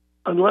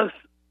unless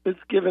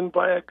it's given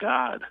by a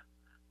God.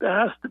 There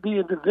has to be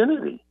a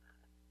divinity.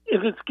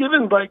 If it's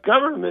given by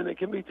government, it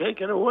can be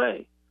taken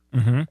away.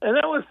 Mm-hmm. And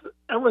that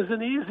was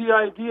an easy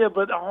idea,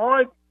 but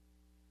hard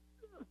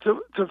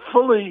to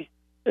fully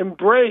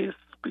embrace,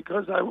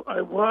 because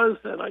I was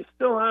and I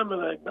still am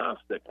an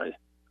agnostic. I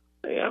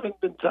haven't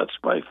been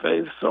touched by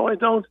faith, so I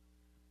don't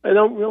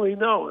really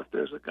know if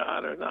there's a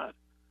God or not.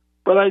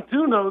 But I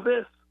do know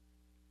this: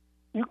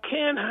 you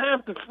can't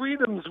have the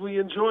freedoms we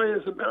enjoy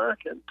as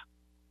Americans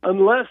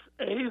unless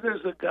A,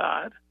 there's a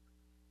God,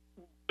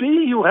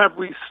 B, you have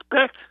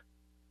respect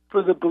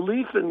for the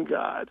belief in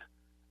God,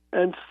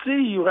 and C,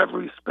 you have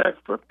respect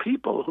for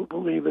people who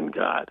believe in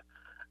God.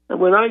 And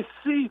when I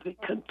see the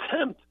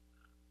contempt,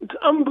 it's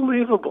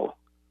unbelievable,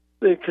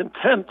 the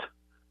contempt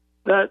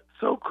that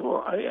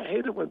so-called, I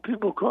hate it when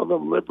people call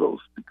them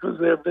liberals because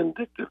they're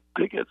vindictive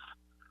bigots,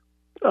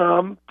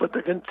 but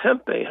the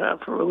contempt they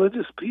have for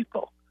religious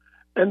people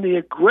and the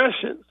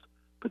aggressions,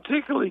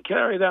 particularly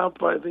carried out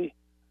by the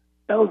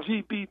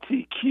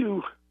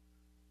LGBTQ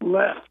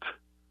left,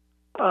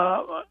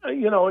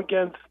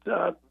 against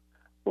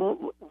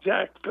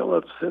Jack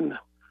Phillips in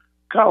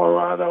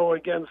Colorado,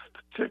 against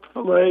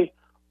Chick-fil-A.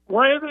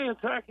 Why are they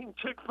attacking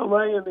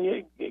Chick-fil-A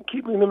and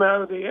keeping them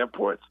out of the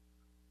airports?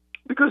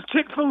 Because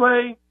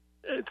Chick-fil-A,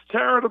 its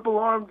charitable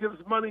arm, gives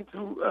money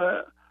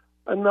to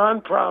a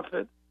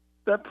nonprofit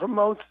that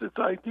promotes its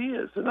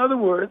ideas. In other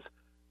words,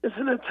 it's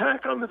an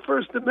attack on the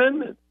First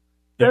Amendment.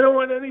 They don't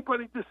want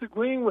anybody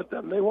disagreeing with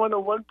them. They want a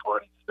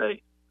one-party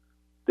state.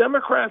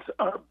 Democrats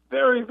are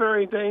very,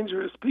 very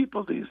dangerous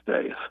people these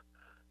days.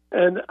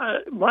 And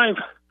one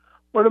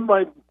of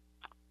my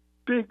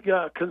big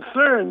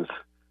concerns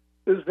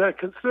is that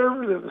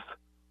conservatives,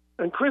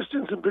 and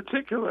Christians in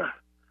particular,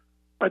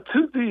 are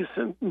too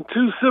decent and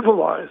too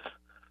civilized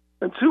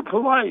and too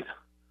polite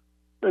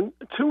and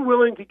too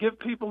willing to give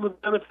people the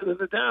benefit of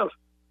the doubt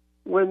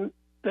when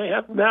they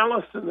have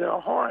malice in their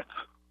hearts.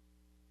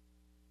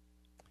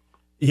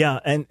 Yeah,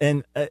 and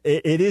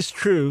it is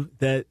true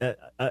that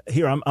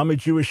here I'm a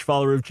Jewish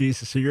follower of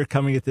Jesus, so you're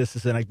coming at this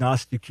as an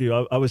agnostic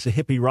Jew. I was a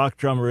hippie rock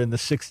drummer in the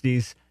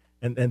 60s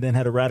and then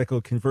had a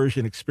radical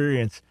conversion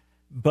experience.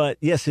 But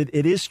yes, it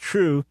is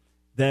true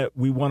that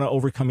we want to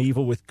overcome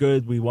evil with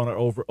good. We want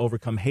to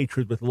overcome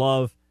hatred with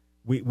love.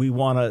 We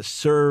want to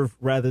serve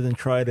rather than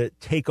try to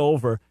take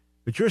over.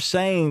 But you're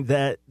saying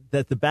that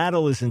the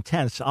battle is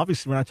intense.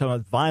 Obviously, we're not talking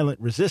about violent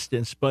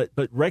resistance, but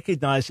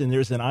recognizing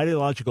there's an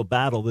ideological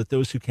battle, that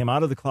those who came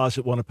out of the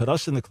closet want to put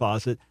us in the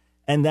closet,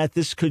 and that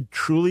this could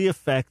truly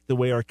affect the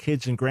way our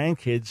kids and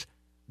grandkids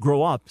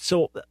grow up.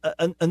 So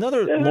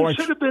another Lawrence,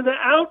 there should have been an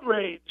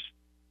outrage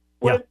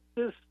when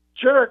this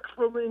jerk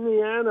from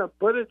Indiana,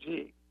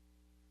 Buttigieg,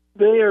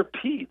 Mayor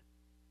Pete,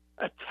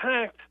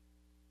 attacked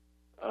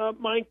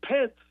Mike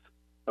Pence,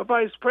 a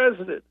vice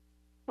president.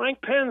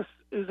 Mike Pence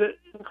is an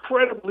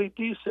incredibly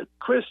decent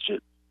Christian.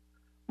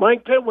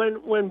 Mike Pence,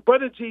 when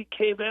Buttigieg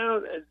came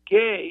out as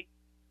gay,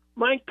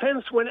 Mike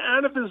Pence went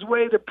out of his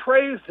way to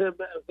praise him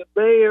as the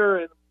mayor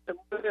and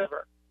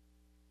whatever.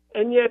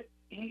 And yet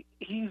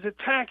he's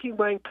attacking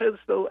Mike Pence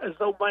as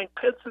though Mike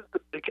Pence is the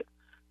bigot.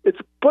 It's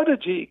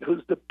Buttigieg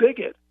who's the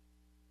bigot.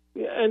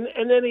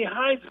 And then he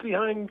hides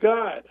behind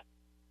God,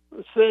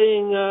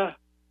 saying,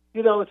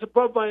 it's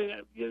above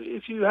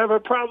if you have a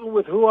problem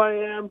with who I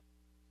am,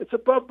 it's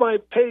above my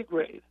pay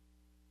grade.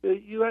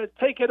 You had to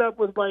take it up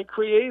with my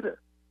creator.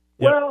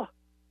 Yep. Well,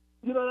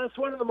 that's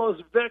one of the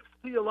most vexed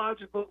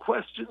theological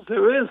questions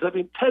there is. I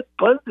mean, Ted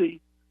Bundy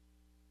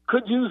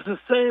could use the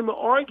same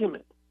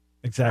argument.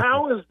 Exactly.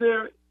 How is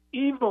there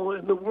evil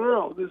in the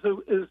world?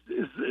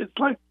 It's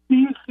like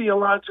the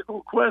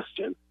theological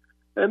question.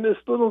 And this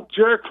little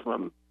jerk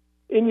from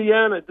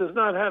Indiana does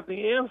not have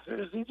the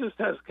answers. He just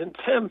has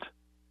contempt.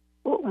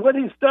 What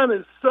he's done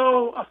is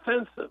so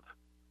offensive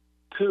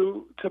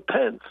to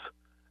Pence.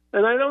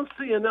 And I don't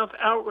see enough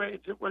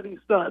outrage at what he's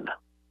done.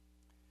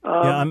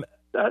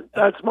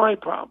 That's my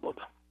problem.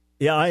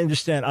 Yeah, I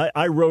understand.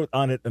 I wrote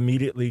on it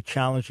immediately,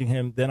 challenging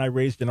him. Then I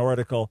raised an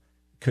article,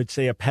 could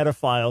say a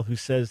pedophile who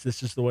says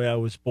this is the way I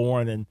was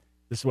born and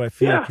this is the way I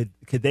feel. Yeah.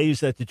 Could they use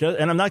that to judge?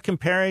 And I'm not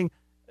comparing.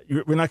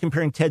 We're not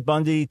comparing Ted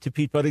Bundy to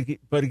Pete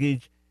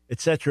Buttigieg,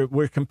 etc.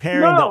 We're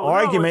comparing the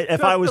argument.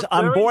 If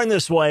I'm born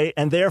this way,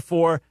 and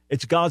therefore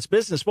it's God's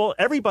business. Well,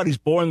 everybody's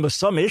born with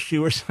some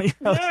issue, or something.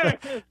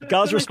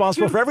 God's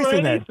responsible for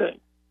everything. Then,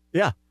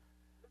 yeah,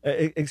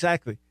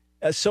 exactly.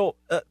 So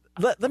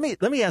let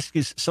me ask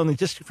you something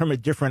just from a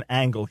different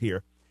angle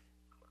here.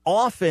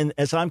 Often,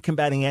 as I'm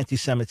combating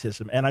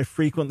anti-Semitism, and I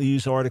frequently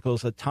use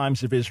articles at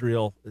Times of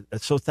Israel,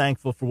 so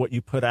thankful for what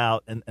you put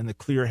out and the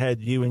clear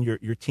head you and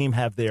your team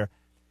have there.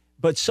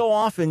 But so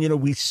often,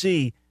 we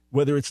see,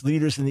 whether it's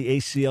leaders in the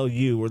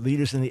ACLU or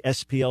leaders in the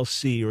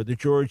SPLC or the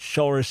George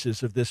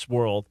Soroses of this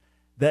world,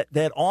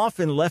 that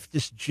often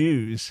leftist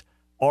Jews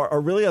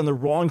are really on the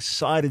wrong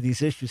side of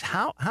these issues.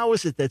 How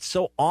is it that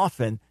so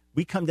often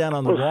we come down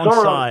on the wrong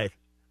side?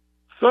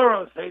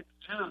 Soros hates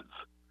Jews.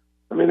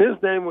 I mean,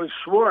 his name was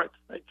Schwartz.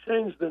 They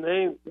changed the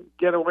name to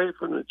get away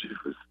from the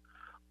Jews.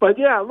 But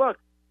yeah, look,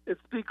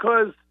 it's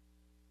because,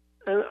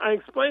 and I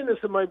explained this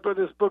in my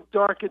brother's book,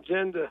 Dark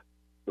Agenda,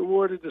 The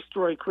War to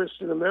Destroy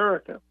Christian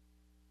America,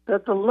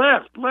 that the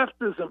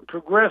leftism,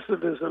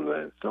 progressivism,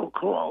 that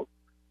so-called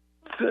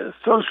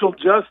social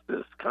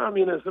justice,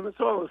 communism,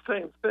 it's all the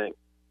same thing,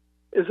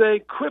 is a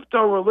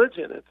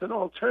crypto-religion. It's an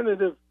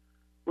alternative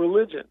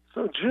religion.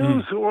 So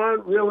Jews who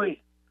aren't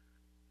really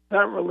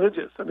that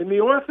religious, I mean,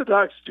 the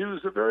Orthodox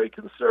Jews are very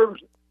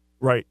conservative.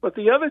 Right. But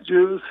the other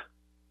Jews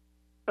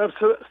have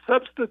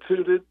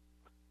substituted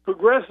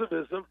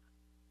progressivism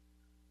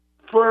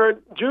for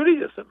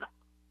Judaism.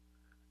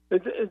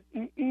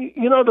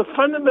 The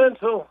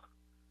fundamental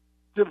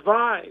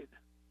divide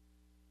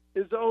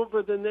is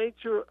over the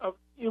nature of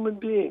human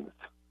beings.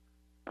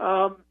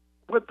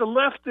 What the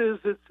left is,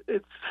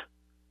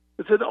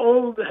 it's an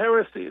old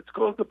heresy. It's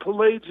called the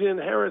Pelagian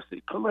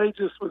heresy.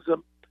 Pelagius was a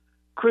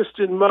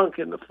Christian monk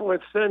in the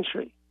 4th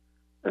century.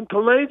 And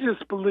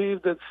Pelagius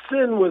believed that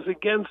sin was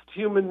against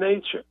human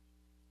nature.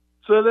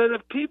 So that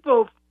if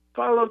people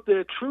followed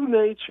their true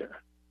nature,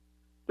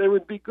 they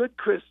would be good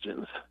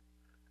Christians,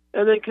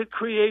 and they could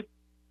create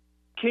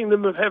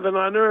kingdom of heaven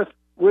on earth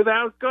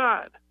without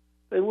God.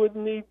 They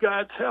wouldn't need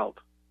God's help,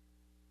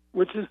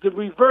 which is the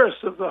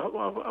reverse of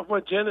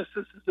what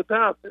Genesis is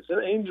about. There's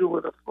an angel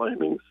with a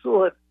flaming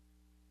sword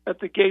at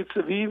the gates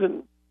of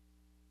Eden,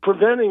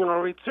 preventing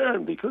our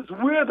return because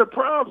we're the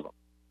problem.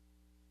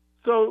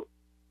 So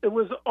it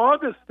was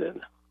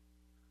Augustine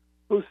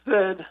who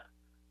said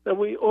that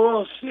we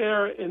all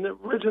share in the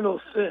original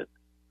sin.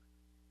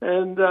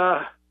 And,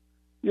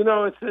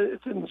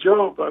 it's in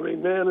Job. I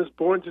mean, man is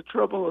born to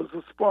trouble as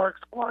the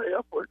sparks fly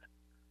upward.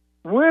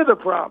 We're the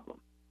problem.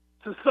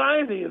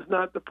 Society is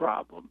not the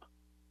problem.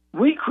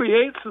 We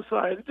create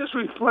society. It just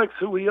reflects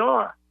who we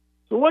are.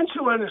 So once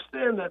you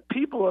understand that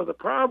people are the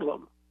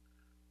problem,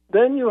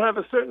 then you have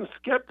a certain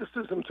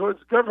skepticism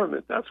towards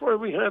government. That's why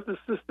we have the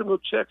system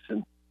of checks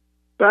and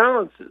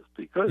balances,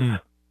 because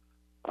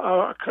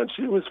our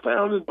country was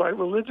founded by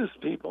religious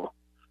people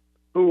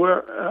who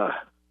were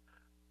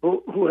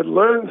who had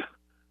learned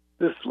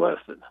this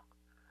lesson.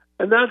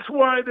 And that's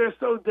why they're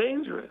so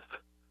dangerous,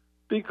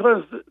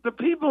 because the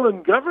people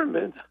in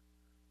government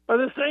are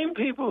the same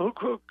people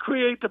who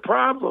create the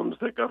problems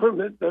that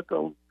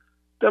the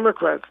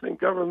Democrats think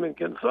government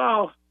can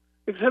solve,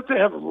 except they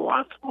have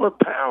lots more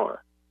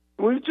power.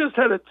 We've just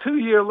had a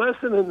 2-year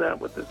lesson in that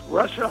with this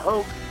Russia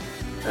hoax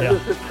and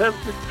this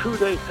attempted coup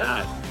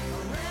d'etat.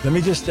 Let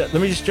me just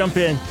jump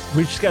in.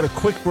 We just got a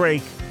quick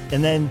break,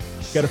 and then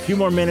got a few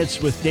more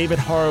minutes with David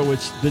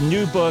Horowitz, the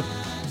new book,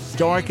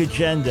 Dark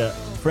Agenda.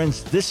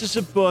 Friends, this is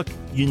a book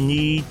you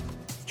need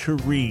to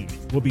read.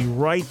 We'll be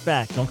right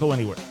back. Don't go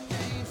anywhere.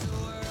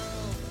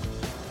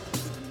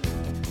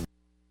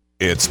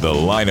 It's The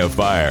Line of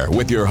Fire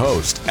with your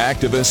host,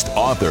 activist,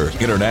 author,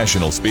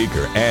 international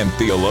speaker, and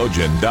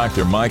theologian,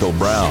 Dr. Michael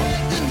Brown.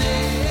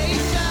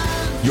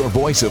 Your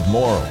voice of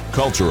moral,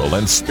 cultural,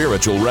 and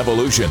spiritual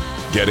revolution.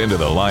 Get into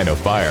The Line of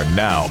Fire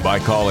now by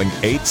calling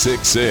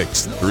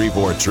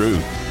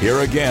 866-34-TRUTH.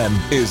 Here again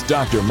is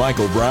Dr.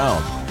 Michael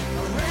Brown.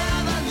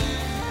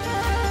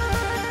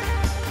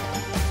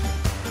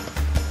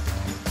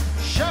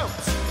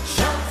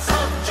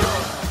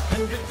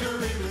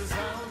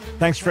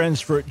 Thanks, friends,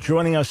 for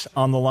joining us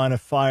on The Line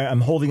of Fire. I'm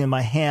holding in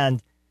my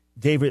hand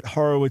David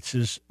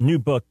Horowitz's new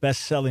book,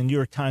 best-selling, New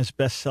York Times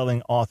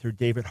best-selling author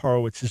David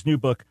Horowitz's new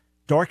book,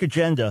 Dark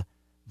Agenda,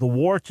 The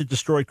War to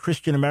Destroy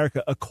Christian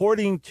America.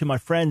 According to my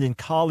friend and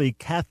colleague,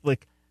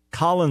 Catholic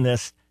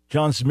columnist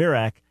John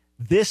Zmirak,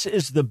 this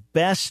is the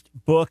best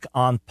book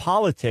on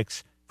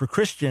politics for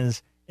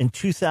Christians in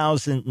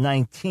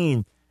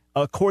 2019.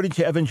 According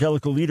to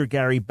evangelical leader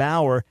Gary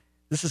Bauer,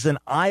 this is an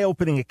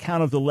eye-opening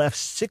account of the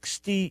left's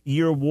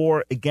 60-year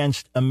war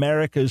against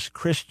America's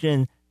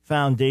Christian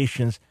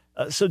foundations.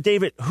 So,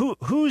 David,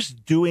 who's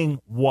doing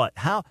what?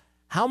 How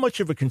much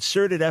of a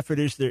concerted effort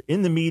is there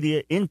in the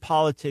media, in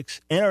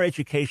politics, in our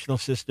educational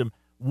system?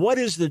 What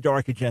is the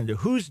dark agenda?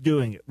 Who's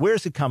doing it?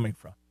 Where's it coming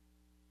from?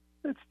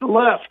 It's the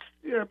left.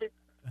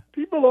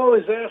 People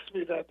always ask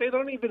me that. They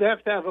don't even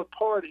have to have a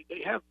party.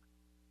 They have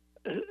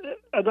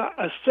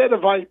a set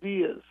of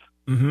ideas.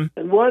 Mm-hmm.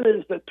 And one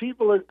is that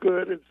people are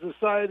good and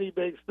society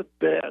makes them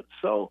bad.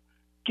 So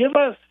give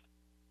us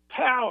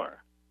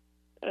power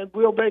and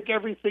we'll make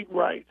everything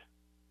right.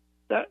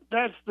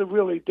 That's the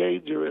really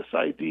dangerous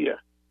idea.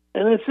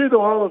 And it's in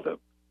all of them.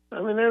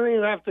 I mean, they don't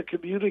even have to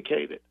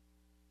communicate it.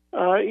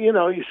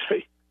 You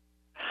say,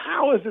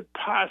 how is it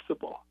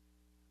possible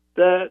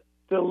that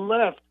the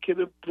left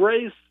can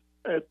embrace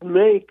and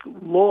make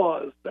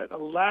laws that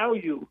allow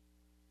you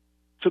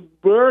to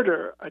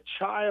murder a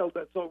child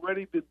that's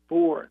already been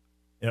born?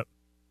 Yep.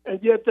 And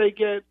yet they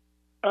get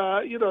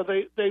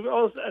they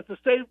also, at the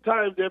same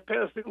time, they're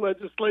passing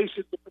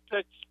legislation to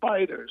protect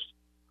spiders.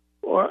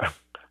 Or,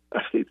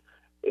 I mean,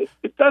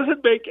 it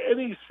doesn't make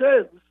any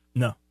sense.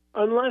 No.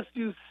 Unless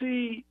you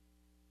see,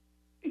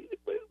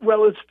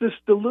 well, it's this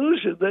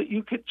delusion that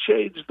you can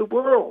change the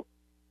world.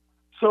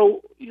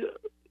 So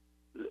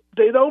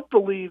they don't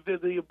believe in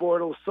the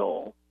immortal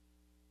soul.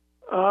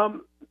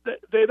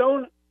 They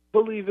don't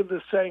believe in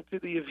the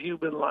sanctity of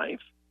human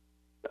life.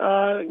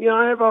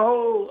 I have a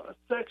whole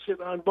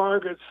section on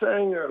Margaret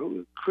Sanger,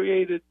 who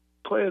created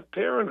Planned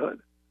Parenthood.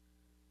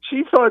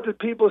 She thought that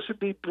people should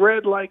be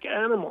bred like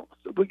animals.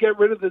 We get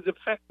rid of the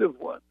defective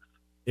ones.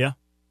 Yeah.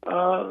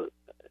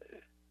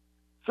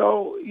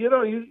 So,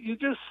 you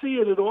just see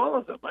it in all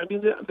of them. I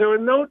mean, there are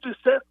no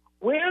dissent.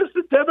 Where's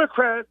the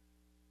Democrat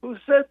who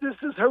said this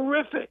is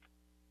horrific,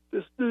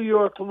 this New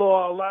York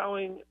law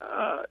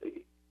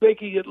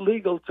making it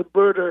legal to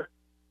murder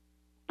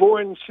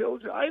born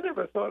children? I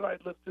never thought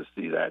I'd live to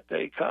see that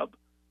day come.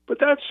 But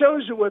that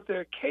shows you what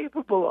they're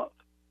capable of.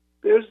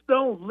 There's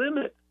no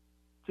limit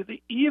to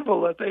the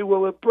evil that they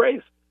will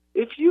embrace.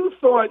 If you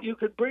thought you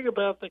could bring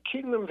about the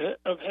kingdom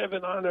of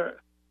heaven on earth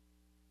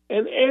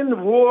and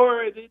end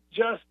war and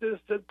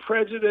injustice and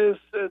prejudice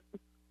and,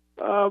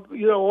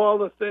 all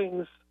the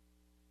things,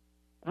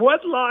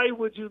 what lie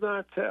would you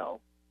not tell?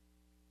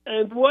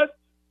 And what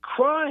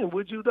crime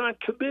would you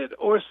not commit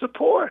or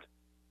support?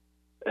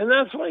 And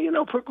that's why,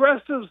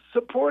 progressives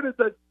supported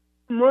the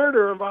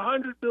murder of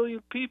 100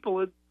 million people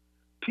in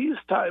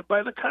peacetime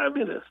by the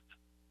communists.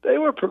 They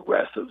were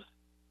progressives.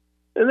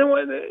 And then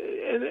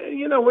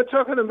we're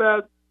talking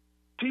about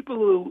people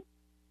who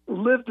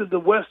lived in the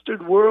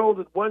Western world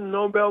and won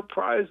Nobel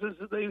Prizes,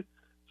 and they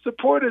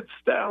supported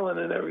Stalin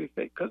and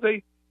everything because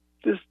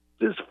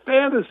this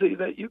fantasy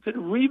that you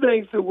can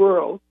remake the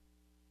world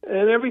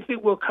and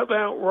everything will come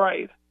out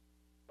right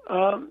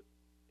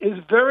is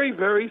very,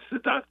 very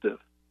seductive.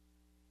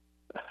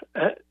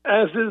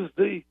 As is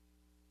the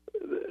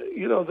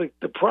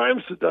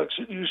prime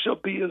seduction, you shall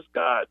be as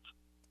gods.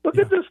 Look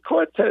at this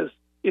Cortez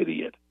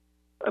idiot.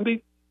 I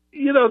mean,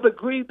 the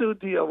Green New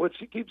Deal, which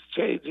she keeps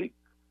changing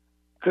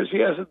because she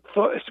hasn't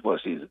thought, well,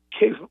 she's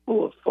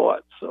capable of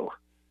thought. So,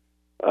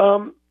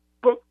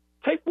 but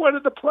take one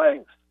of the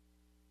planks.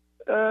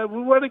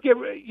 We want to give,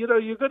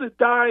 you're going to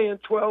die in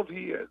 12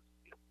 years.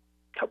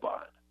 Come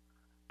on.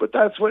 But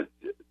that's what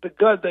the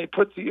gun they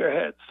put to your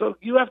head. So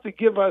you have to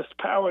give us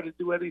power to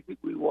do anything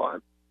we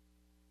want.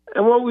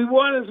 And what we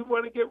want is we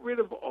want to get rid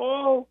of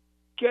all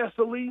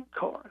gasoline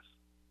cars.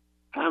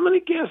 How many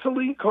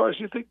gasoline cars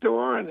do you think there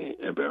are in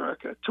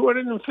America?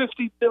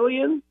 250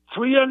 million?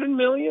 300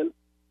 million?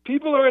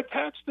 People are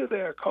attached to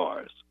their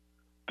cars.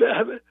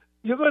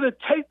 You're going to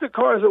take the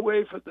cars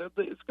away from them.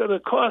 It's going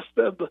to cost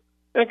them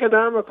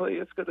economically.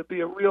 It's going to be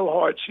a real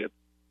hardship.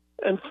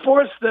 And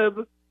force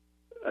them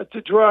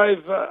to drive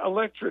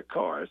electric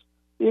cars.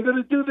 You're going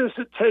to do this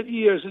in 10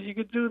 years, and you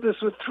could do this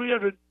with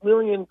 300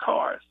 million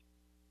cars.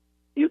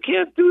 You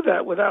can't do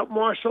that without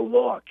martial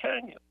law,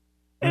 can you?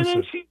 And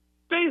then she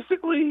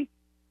basically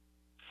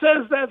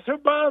says that's her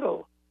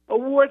model, a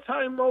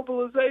wartime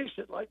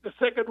mobilization, like the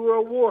Second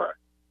World War.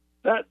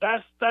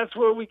 That's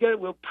where we get it.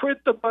 We'll print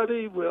the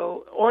money.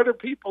 We'll order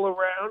people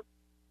around.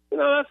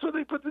 That's where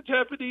they put the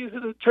Japanese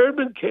in the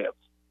internment camps.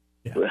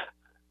 Yeah.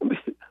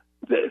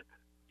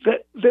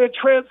 They're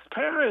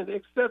transparent,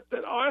 except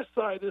that our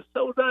side is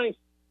so nice.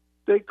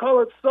 They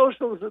call it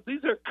socialism.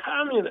 These are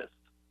communists.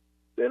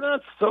 They're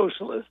not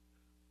socialists.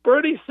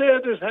 Bernie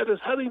Sanders had his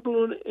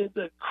honeymoon in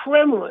the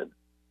Kremlin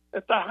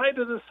at the height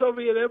of the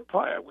Soviet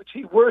Empire, which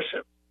he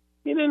worshipped.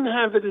 He didn't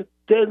have it in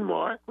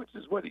Denmark, which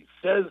is what he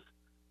says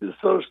his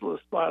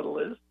socialist model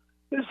is.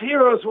 His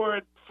heroes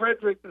weren't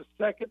Frederick II,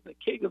 the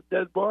King of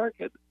Denmark,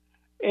 and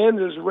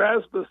Anders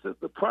Rasmussen,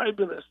 the Prime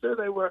Minister.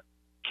 They were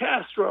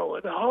Castro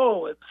and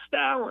Ho and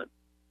Stalin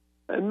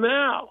and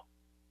Mao.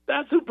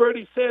 That's who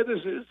Bernie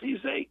Sanders is.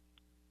 He's a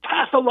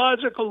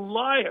pathological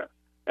liar.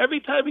 Every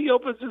time he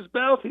opens his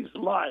mouth, he's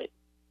lying.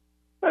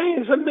 I mean,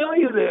 he's a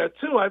millionaire,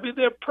 too. I mean,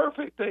 they're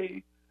perfect.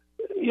 They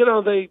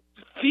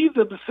feed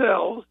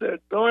themselves. They're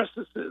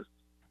narcissists.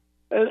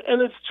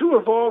 And it's true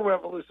of all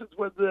revolutions.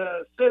 When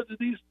the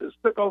Sandinistas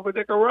took over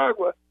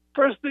Nicaragua,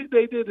 first thing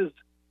they did is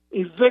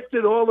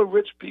evicted all the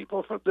rich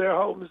people from their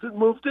homes and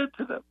moved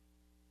into them.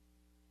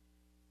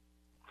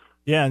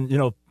 Yeah,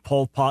 and,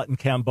 Pol Pot in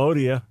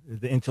Cambodia,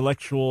 the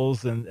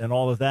intellectuals and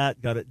all of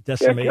that got to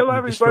decimate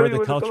and destroy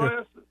the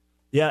culture.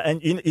 Yeah,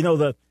 and,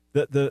 the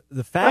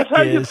fact that's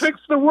how is... you fix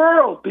the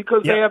world,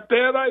 because they have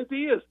bad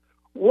ideas.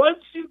 Once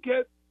you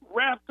get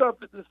wrapped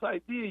up in this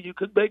idea you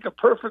could make a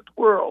perfect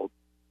world,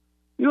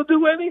 you'll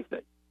do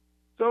anything.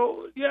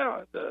 So,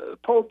 the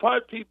Pol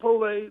Pot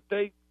people,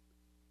 they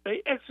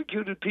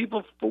executed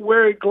people for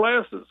wearing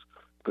glasses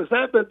because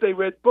that meant they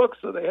read books,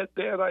 so they had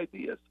bad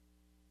ideas.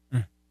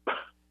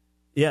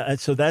 Yeah, and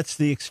so that's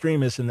the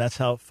extremism. That's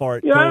how far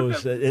it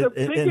goes. The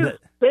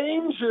biggest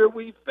danger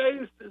we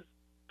face is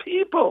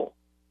people.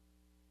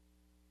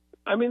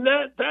 I mean,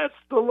 that's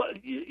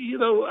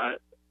the,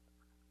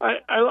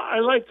 I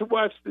like to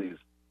watch these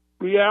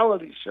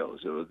reality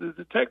shows or the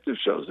detective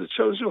shows. It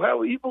shows you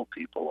how evil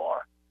people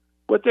are,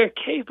 what they're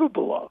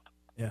capable of.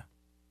 Yeah.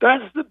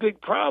 That's the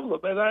big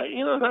problem.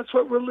 And that's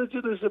what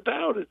religion is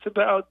about. It's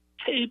about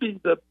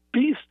taming the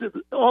beast in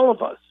all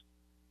of us.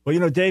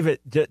 Well, David,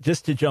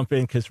 just to jump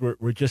in, because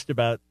we're just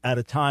about out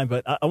of time,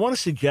 but I want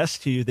to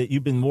suggest to you that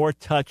you've been more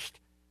touched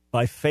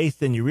by faith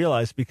than you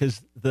realize,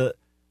 because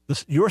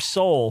your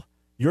soul,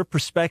 your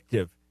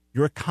perspective,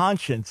 your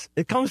conscience,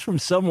 it comes from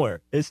somewhere.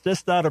 It's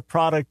just not a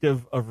product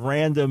of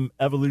random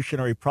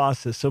evolutionary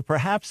process. So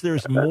perhaps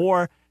there's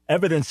more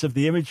evidence of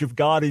the image of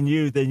God in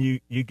you than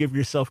you give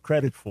yourself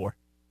credit for.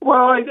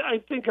 Well,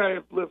 I think I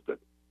have lived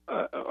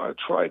I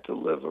tried to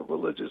live a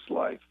religious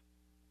life.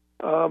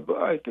 But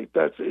I think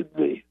that's in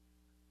me.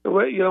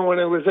 When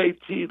I was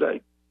 18,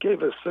 I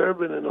gave a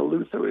sermon in a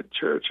Lutheran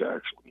church,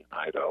 actually, in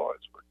Idaho. I was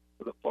working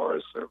for the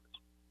Forest Service,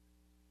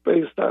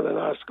 based on an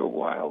Oscar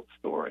Wilde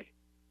story.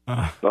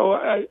 So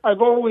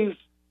I've always,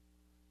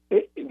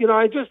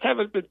 I just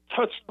haven't been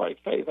touched by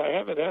faith. I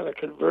haven't had a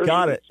conversion.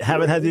 Got it.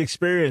 Haven't had the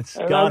experience.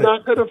 And Got I'm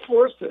not going to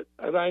force it.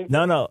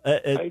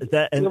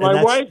 And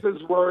my wife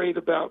is worried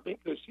about me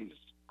because she's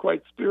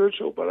quite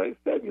spiritual. But I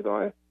said,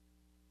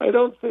 I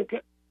don't think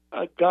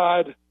a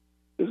God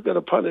is going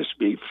to punish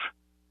me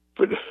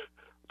for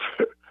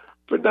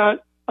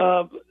not.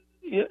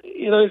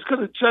 He's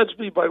going to judge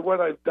me by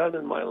what I've done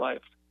in my life,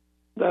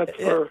 not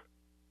for.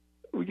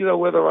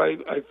 Whether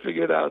I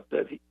figured out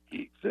that he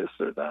exists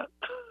or not.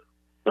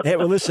 Hey,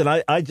 well, listen,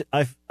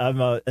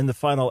 I'm in the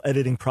final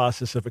editing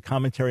process of a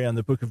commentary on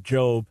the book of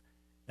Job,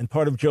 and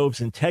part of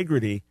Job's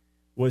integrity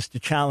was to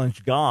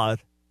challenge God,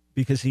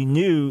 because he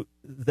knew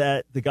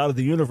that the God of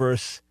the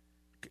universe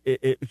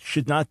it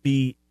should not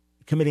be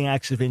committing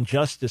acts of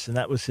injustice, and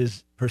that was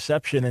his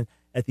perception. And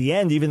at the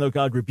end, even though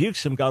God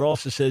rebukes him, God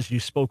also says,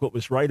 "You spoke what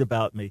was right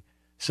about me."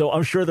 So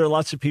I'm sure there are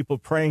lots of people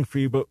praying for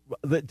you, but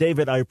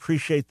David, I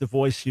appreciate the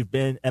voice you've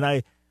been, and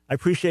I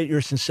appreciate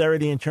your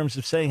sincerity in terms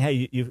of saying,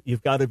 hey,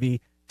 you've got to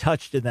be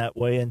touched in that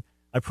way. And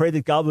I pray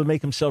that God will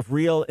make himself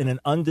real in an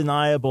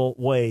undeniable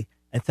way.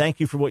 And thank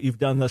you for what you've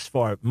done thus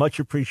far. Much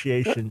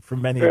appreciation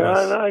from many of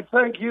us. And I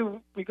thank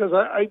you, because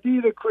I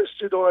need a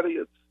Christian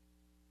audience.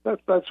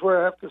 That's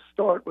where I have to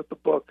start with the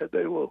book, and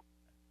they will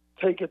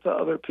take it to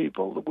other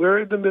people. We're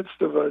in the midst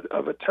of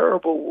a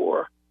terrible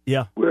war.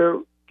 Yeah.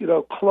 We're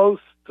close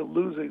to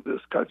losing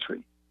this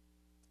country.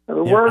 And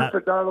the word for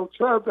Donald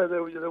Trump, and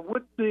there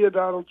wouldn't be a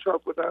Donald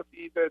Trump without the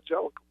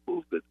evangelical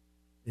movement.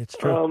 It's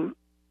true.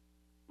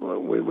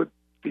 We would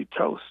be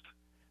toast.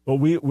 Well,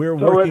 we're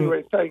working.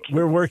 Anyway, thank you.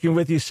 We're working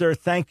with you, sir.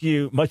 Thank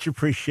you. Much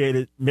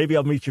appreciated. Maybe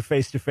I'll meet you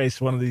face to face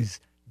one of these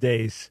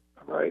days.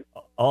 All right.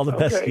 All the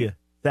best to you.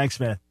 Thanks,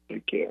 man.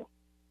 Take care.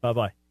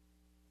 Bye-bye.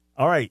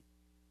 All right.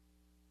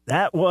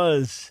 That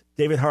was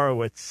David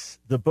Horowitz,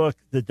 the book,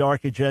 The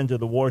Dark Agenda,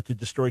 The War to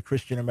Destroy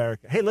Christian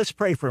America. Hey, let's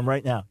pray for him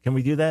right now. Can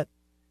we do that?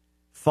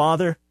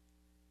 Father,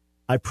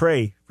 I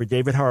pray for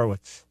David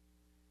Horowitz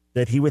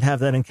that he would have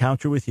that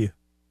encounter with you,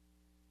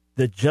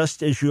 that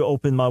just as you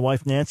opened my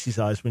wife Nancy's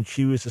eyes when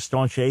she was a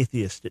staunch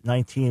atheist at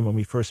 19 when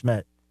we first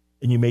met,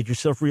 and you made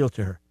yourself real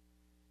to her,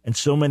 and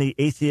so many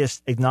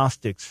atheist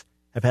agnostics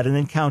have had an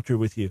encounter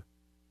with you.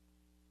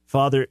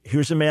 Father,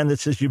 here's a man that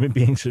says human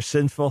beings are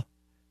sinful.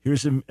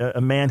 Here's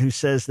a man who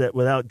says that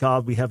without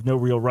God we have no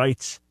real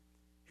rights.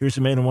 Here's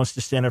a man who wants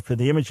to stand up for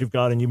the image of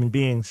God in human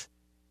beings.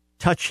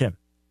 Touch him.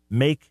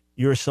 Make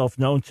yourself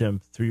known to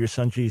him through your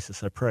son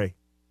Jesus, I pray.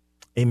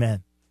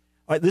 Amen.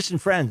 All right, listen,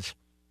 friends.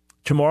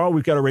 Tomorrow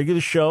we've got a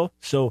regular show,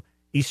 so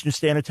Eastern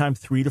Standard Time,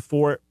 3 to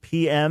 4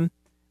 p.m.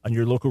 on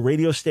your local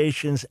radio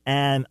stations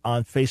and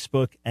on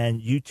Facebook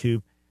and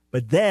YouTube.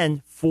 But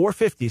then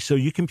 4:50, so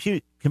you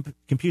compute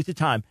the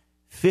time,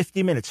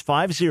 50 minutes,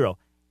 50.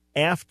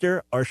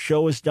 After our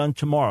show is done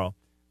tomorrow,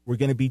 we're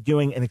going to be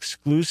doing an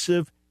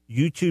exclusive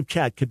YouTube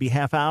chat. Could be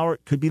half hour,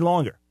 could be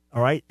longer.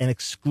 All right, an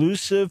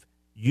exclusive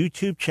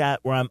YouTube chat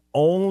where I'm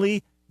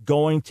only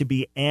going to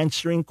be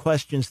answering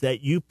questions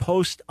that you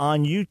post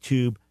on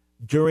YouTube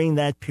during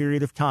that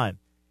period of time.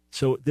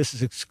 So this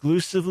is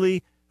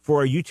exclusively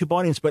for our YouTube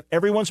audience, but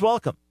everyone's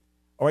welcome.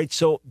 All right,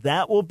 so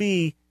that will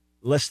be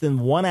less than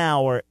 1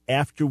 hour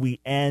after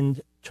we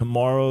end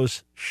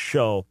tomorrow's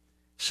show.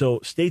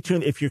 So stay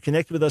tuned. If you're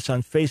connected with us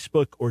on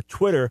Facebook or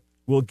Twitter,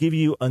 we'll give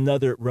you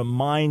another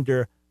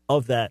reminder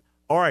of that.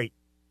 All right.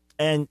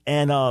 And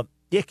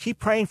keep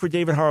praying for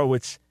David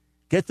Horowitz.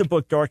 Get the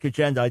book, Dark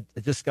Agenda. I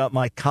just got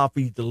my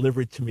copy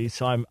delivered to me,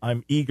 so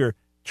I'm eager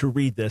to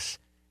read this.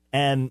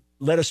 And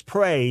let us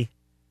pray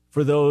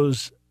for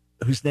those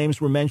whose names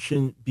were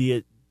mentioned, be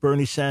it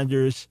Bernie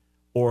Sanders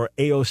or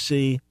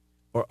AOC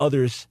or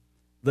others.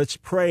 Let's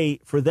pray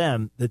for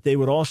them that they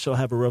would also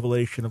have a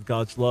revelation of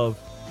God's love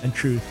and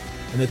truth,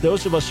 and that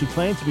those of us who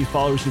claim to be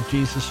followers of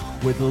Jesus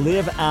would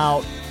live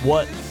out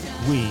what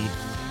we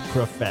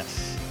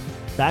profess.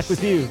 Back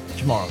with you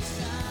tomorrow.